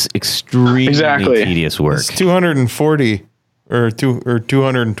 That's extremely tedious work. It's 240 or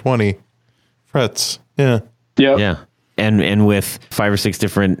 220 frets. Yeah. Yep. Yeah. And with 5 or 6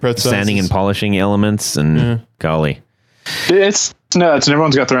 different sanding and polishing elements, and golly. It's nuts, and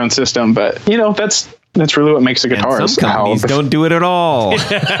everyone's got their own system, but you know, that's really what makes a guitar. And some companies don't do it at all.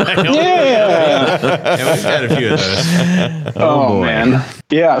 Yeah, we've got a few of those. Oh man.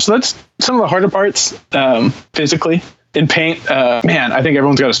 Yeah, so that's some of the harder parts physically. In paint, man, I think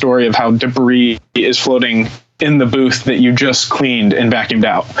everyone's got a story of how debris is floating in the booth that you just cleaned and vacuumed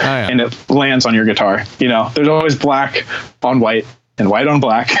out, and it lands on your guitar. You know, there's always black on white and white on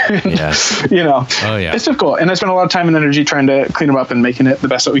black. Yeah. You know, it's difficult. And I spend a lot of time and energy trying to clean them up and making it the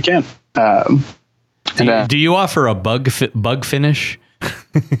best that we can. Do you offer a bug finish?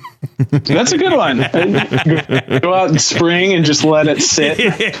 That's a good one. Go out in spring and just let it sit.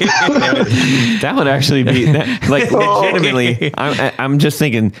 That would actually be legitimately. I'm just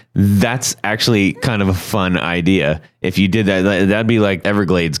thinking that's actually kind of a fun idea. If you did that, that'd be like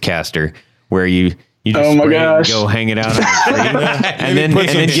Everglades caster, where you just go hang it out on the tree, and then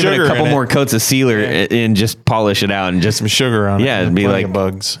give it a couple more coats of sealer and just polish it out and just some sugar on it. Yeah, it'd be like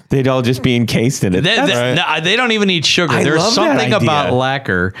bugs. They'd all just be encased in it. They don't even need sugar. I There's love something that idea. about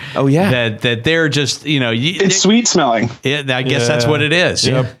lacquer. Oh yeah, that they're just it's sweet smelling. I guess that's what it is.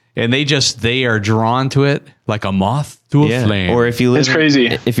 Yep. And they are drawn to it like a moth to a flame. Or if you live, it's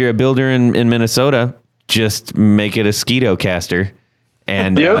crazy. If you're a builder in Minnesota, just make it a Skeeto caster.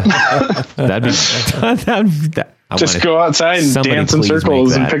 And that'd be just go outside and dance in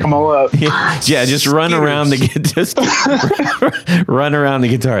circles and pick them all up. Yeah, just run around run around the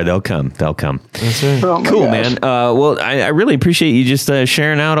guitar. They'll come. That's it. Oh Cool, gosh. man. Well, I really appreciate you just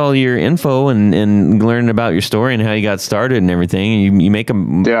sharing out all your info and learning about your story and how you got started and everything. You make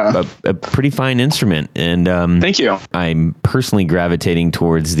a pretty fine instrument, and thank you. I'm personally gravitating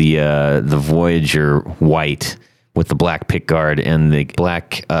towards the Voyager white with the black pickguard and the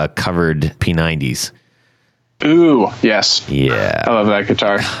black covered P90s. Ooh, yes. Yeah. I love that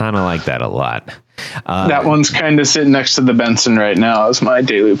guitar. Kind of like that a lot. That one's kind of sitting next to the Benson right now as my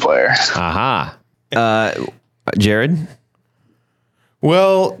daily player. Aha. Jared?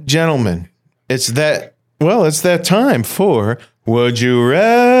 Well, gentlemen, it's that time for Would You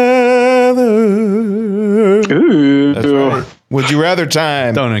Rather? Ooh. That's right. Would you rather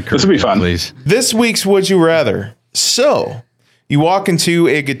time. Don't encourage This will be fun. please. This week's Would You Rather. So, you walk into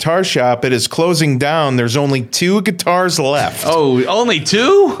a guitar shop, it is closing down. There's only 2 guitars left. Oh, only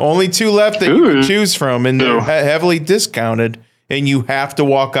 2? Only 2 left that you can choose from, and they're heavily discounted, and you have to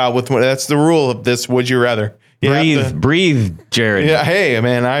walk out with one. That's the rule of this Would You Rather. You Breathe, Jared. Yeah, hey,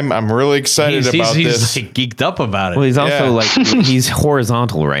 man, I'm really excited about this. He's like geeked up about it. Well, he's also he's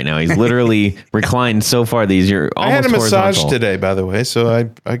horizontal right now. He's literally reclined so far that you're almost I had a massage horizontal. today, by the way, so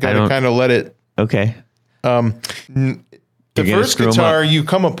I got to kind of let it. Okay. The first guitar you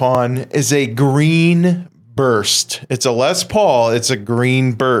come upon is a green burst. It's a Les Paul. It's a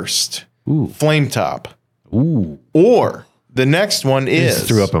green burst. Ooh. Flame top. Ooh. Or the next one is. Just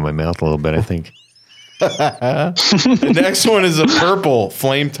threw up in my mouth a little bit, I think. The next one is a purple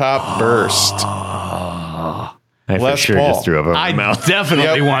flame top burst. I for Les sure Paul. just threw up in my I mouth.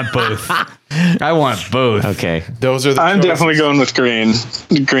 definitely want both. I want both. Okay. Those are the I'm choices. definitely going with green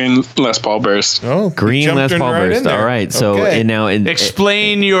Les Paul burst. Oh, Green jumped Les in Paul right burst. in there. All right. So Okay. and now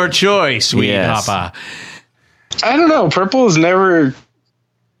Explain your choice, sweet Yes. papa. I don't know. Purple has never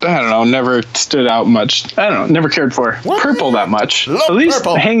stood out much. I don't know. Never cared for purple that much. Love At least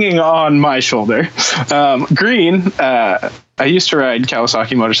purple. hanging on my shoulder. Green, I used to ride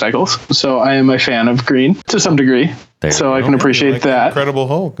Kawasaki motorcycles, so I am a fan of green to some degree. There So you I go. can appreciate Like that. Incredible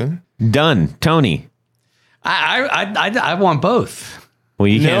Hulk. Huh? done. Tony. I want both. Well,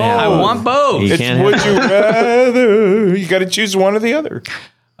 you can't No. have I want both. You It's can't Would have You Rather. You got to choose one or the other.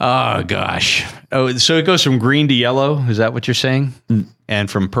 Oh gosh. Oh, so it goes from green to yellow. Is that what you're saying? And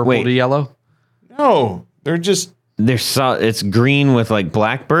from purple to yellow? No, they're just. It's green with like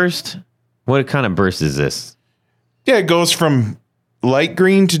black burst. What kind of burst is this? Yeah, it goes from light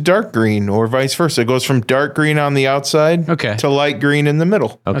green to dark green, or vice versa. It goes from dark green on the outside to light green in the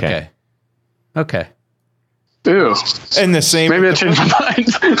middle. Okay. Ew. And the same. Maybe I changed my mind.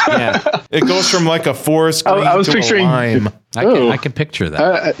 Yeah. It goes from like a forest green I was to picturing- a lime. I can picture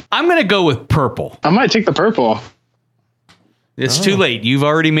that. I'm going to go with purple. I might take the purple. It's too late. You've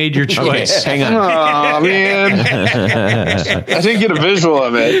already made your choice. Hang on. Oh man, I didn't get a visual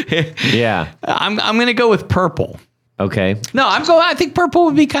of it. Yeah. I'm going to go with purple. Okay. No, I think purple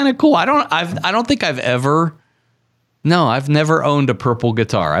would be kind of cool. I don't think I've never owned a purple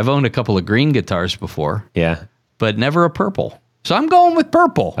guitar. I've owned a couple of green guitars before, Yeah. but never a purple. So I'm going with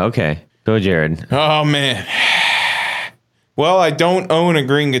purple. Okay. Go, Jared. Oh man. Well, I don't own a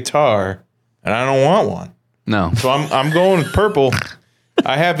green guitar, and I don't want one. No. So I'm going with purple.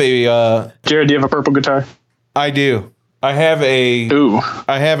 I have a. Jared, do you have a purple guitar? I do. I have a. Ooh.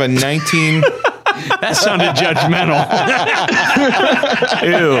 I have a 19. That sounded judgmental.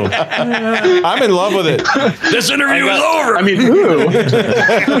 Ew. I'm in love with it. This interview is over. I mean, ooh.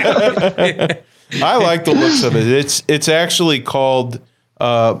 I like the looks of it. It's actually called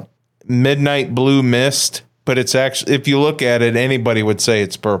Midnight Blue Mist, but it's actually, if you look at it, anybody would say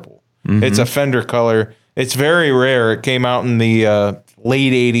it's purple. Mm-hmm. It's a Fender color. It's very rare. It came out in the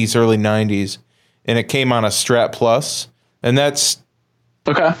late 80s, early 90s, and it came on a Strat Plus, and that's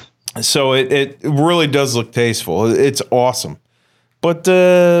Okay. so it really does look tasteful. It's awesome. But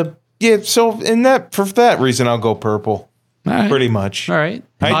yeah, so for that reason, I'll go purple. All right. Pretty much. All right.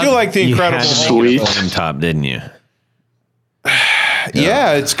 I do like the You Incredible. had to Hulk. make it a foam top, didn't you?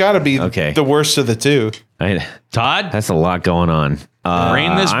 Yeah, it's got to be Okay. the worst of the two. Todd, That's a lot going on.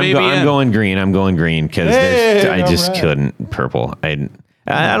 rein this I'm baby I'm in. going green. I'm going green because Hey, I just all right. couldn't purple. I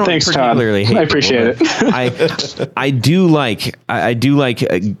don't Thanks, Todd. particularly hate I appreciate it. I do like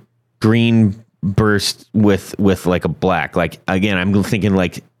a green burst with like a black. Like again, I'm thinking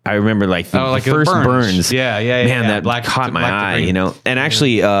like I remember like the like the first Burns. burns. Yeah, Man, yeah. that Black caught to my black to eye. green. You know, and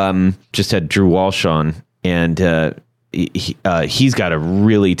actually just had Drew Walsh on, and he's got a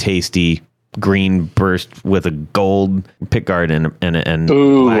really tasty green burst with a gold pickguard and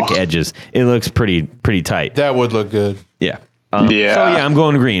Ooh. black edges. It looks pretty tight. That would look good. Yeah. Yeah. So yeah, I'm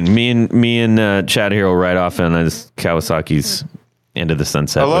going green. Me and Chad here will ride off on this Kawasaki's Into the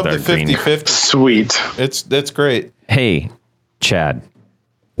Sunset I love with the our green. 50-50. Sweet. That's great. Hey, Chad,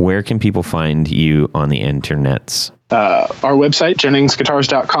 where can people find you on the internets? Our website,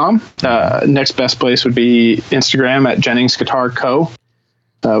 JenningsGuitars.com. Next best place would be Instagram at Jennings Guitar Co.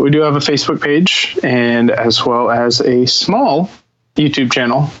 We do have a Facebook page and as well as a small YouTube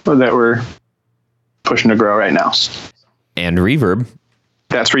channel that we're pushing to grow right now. And Reverb.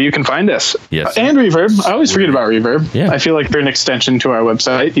 That's where you can find us. Yes. And Reverb. I always forget about Reverb. Yeah. I feel like they're an extension to our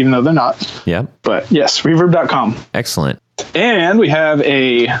website, even though they're not. Yep. But yes, Reverb.com. Excellent. And we have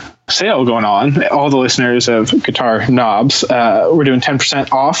a sale going on. All the listeners of Guitar Knobs, we're doing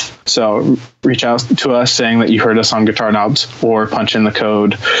 10% off. So reach out to us saying that you heard us on Guitar Knobs or punch in the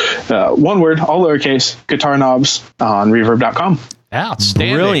code, one word, all lowercase, Guitar Knobs on reverb.com.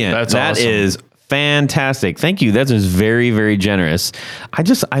 Outstanding. Brilliant. That's That awesome. is fantastic. Thank you. That was very, very generous.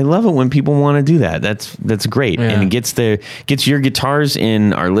 I love it when people want to do that. That's great. Yeah. And it gets your guitars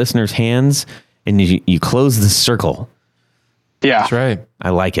in our listeners' hands and you close the circle. Yeah. That's right. I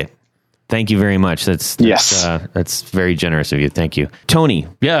like it. Thank you very much. That's very generous of you. Thank you. Tony,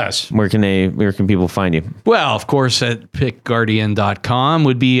 Yes. where can people find you? Well, of course, at pickguardian.com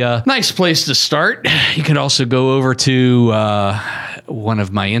would be a nice place to start. You can also go over to one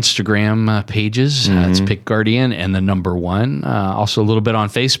of my Instagram pages. It's Pick Guardian and the number 1. Also a little bit on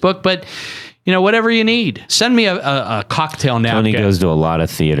Facebook, but whatever you need. Send me a cocktail napkin. Tony goes to a lot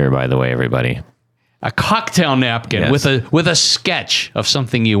of theater, by the way, everybody. A cocktail napkin Yes. with a sketch of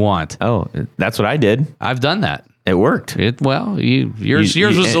something you want. Oh, that's what I did. I've done that. It worked. Yours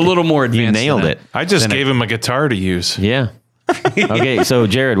was a little more advanced. You nailed than it. I just gave him a guitar to use. Yeah. Okay, so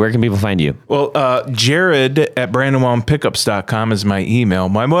Jared, where can people find you? Well, Jared at BrandonWoundPickups.com is my email.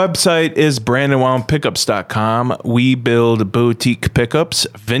 My website is BrandonWoundPickups.com. We build boutique pickups,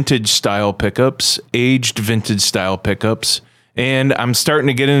 vintage style pickups, aged vintage style pickups. And I'm starting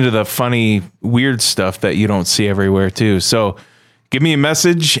to get into the funny, weird stuff that you don't see everywhere too. So give me a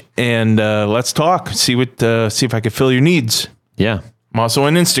message and let's talk. See if I can fill your needs. Yeah. I'm also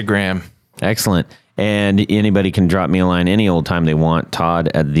on Instagram. Excellent. And anybody can drop me a line any old time they want,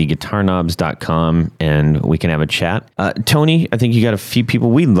 Todd@theguitarknobs.com, and we can have a chat. Tony, I think you got a few people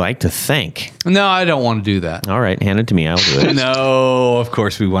we'd like to thank. No, I don't want to do that. All right, hand it to me. I'll do it. No, of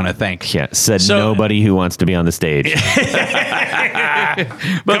course we want to thank. Yeah, nobody who wants to be on the stage.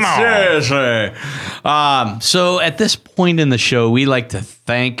 But seriously. So at this point in the show, we like to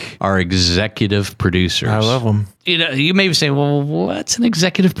thank our executive producers. I love them. You may be saying, well, what's an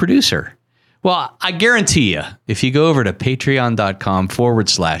executive producer? Well, I guarantee you, if you go over to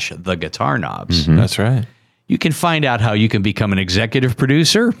patreon.com/theguitarknobs, That's right. you can find out how you can become an executive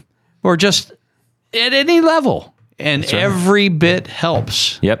producer or just at any level. And every bit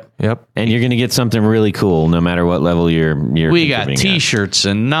helps. Yep. Yep. And you're going to get something really cool no matter what level you're We got contributing at. T-shirts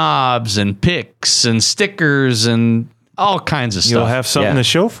and knobs and picks and stickers and all kinds of stuff. You'll have something to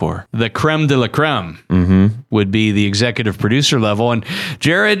show for. The creme de la creme would be the executive producer level. And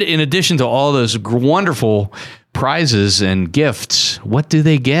Jared, in addition to all those wonderful prizes and gifts, what do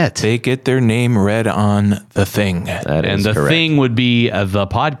they get? They get their name read on the thing. That And is the correct. thing would be the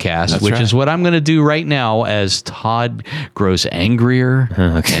podcast, That's which right. is what I'm going to do right now as Todd grows angrier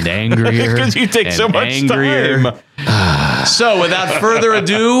and angrier. Because you take and so much angrier. time. So without further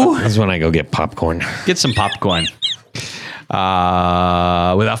ado, This is when I go get popcorn. get some popcorn.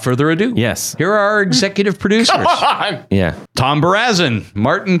 Without further ado, Yes. here are our executive producers. Yeah. Tom Barazin,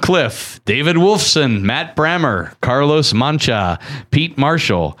 Martin Cliff, David Wolfson, Matt Brammer, Carlos Mancha, Pete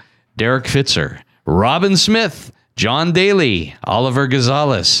Marshall, Derek Fitzer, Robin Smith, John Daly, Oliver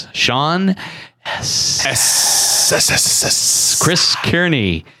Gonzalez, Sean Chris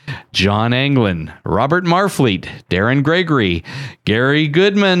Kearney, John Anglin, Robert Marfleet, Darren Gregory, Gary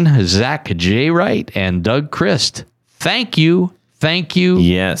Goodman, Zach J. Wright, and Doug Christ. Thank you. Thank you.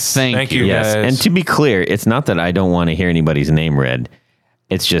 Yes. Thank you. Yes. guys. And to be clear, it's not that I don't want to hear anybody's name read.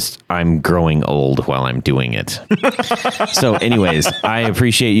 It's just I'm growing old while I'm doing it. So anyways, I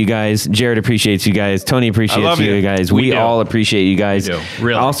appreciate you guys. Jared appreciates you guys. Tony appreciates love you you. guys. We We do. all appreciate you guys. We do.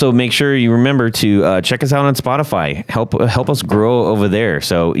 Really. Also, make sure you remember to check us out on Spotify. Help us grow over there.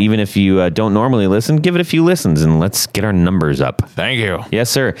 So even if you don't normally listen, give it a few listens and let's get our numbers up. Thank you. Yes,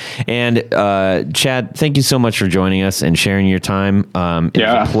 sir. And Chad, thank you so much for joining us and sharing your time. It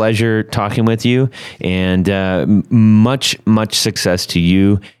Yeah. was a pleasure talking with you, and much success to you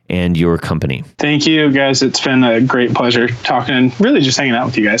and your company. Thank you, guys. It's been a great pleasure talking and really just hanging out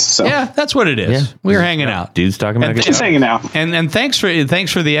with you guys. So Yeah, that's what it is. Yeah. We're hanging out. Dudes talking about And guitar. just hanging out. And thanks for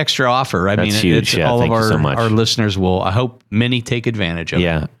the extra offer. I mean, huge. Yeah, all thank of you our so much. our listeners will. I hope many take advantage of it.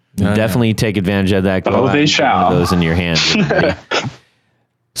 Yeah, definitely take advantage of that. Go Oh, out they and get one shall. of those in your hand. everybody.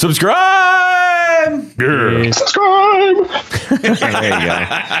 Subscribe. Subscribe. There you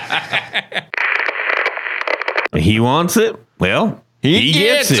go. He wants it. Well, he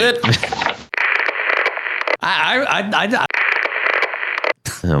gets it. I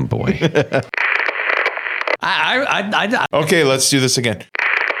Oh boy. Okay, let's do this again.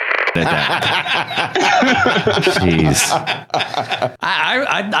 Jeez.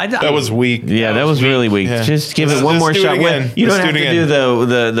 That was weak. Yeah, that was really weak. Yeah. Just give Let's- it one let's more do it shot. again. You Let's don't have do it to do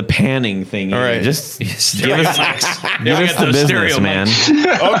the panning thing. All right. Just give us the those business, stereo man.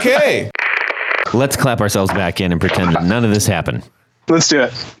 Okay. Let's clap ourselves back in and pretend that none of this happened. Let's do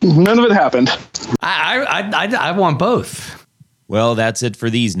it. None of it happened. I want both. Well, that's it for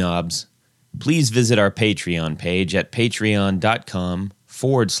these knobs. Please visit our Patreon page at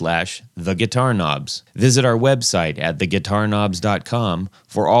patreon.com/theguitarknobs. Visit our website at theguitarknobs.com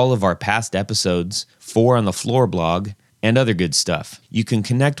for all of our past episodes, 4 on the Floor blog, and other good stuff. You can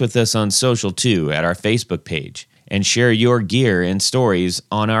connect with us on social too at our Facebook page and share your gear and stories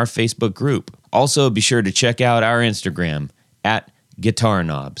on our Facebook group. Also, be sure to check out our Instagram at Guitar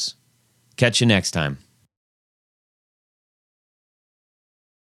Knobs. Catch you next time.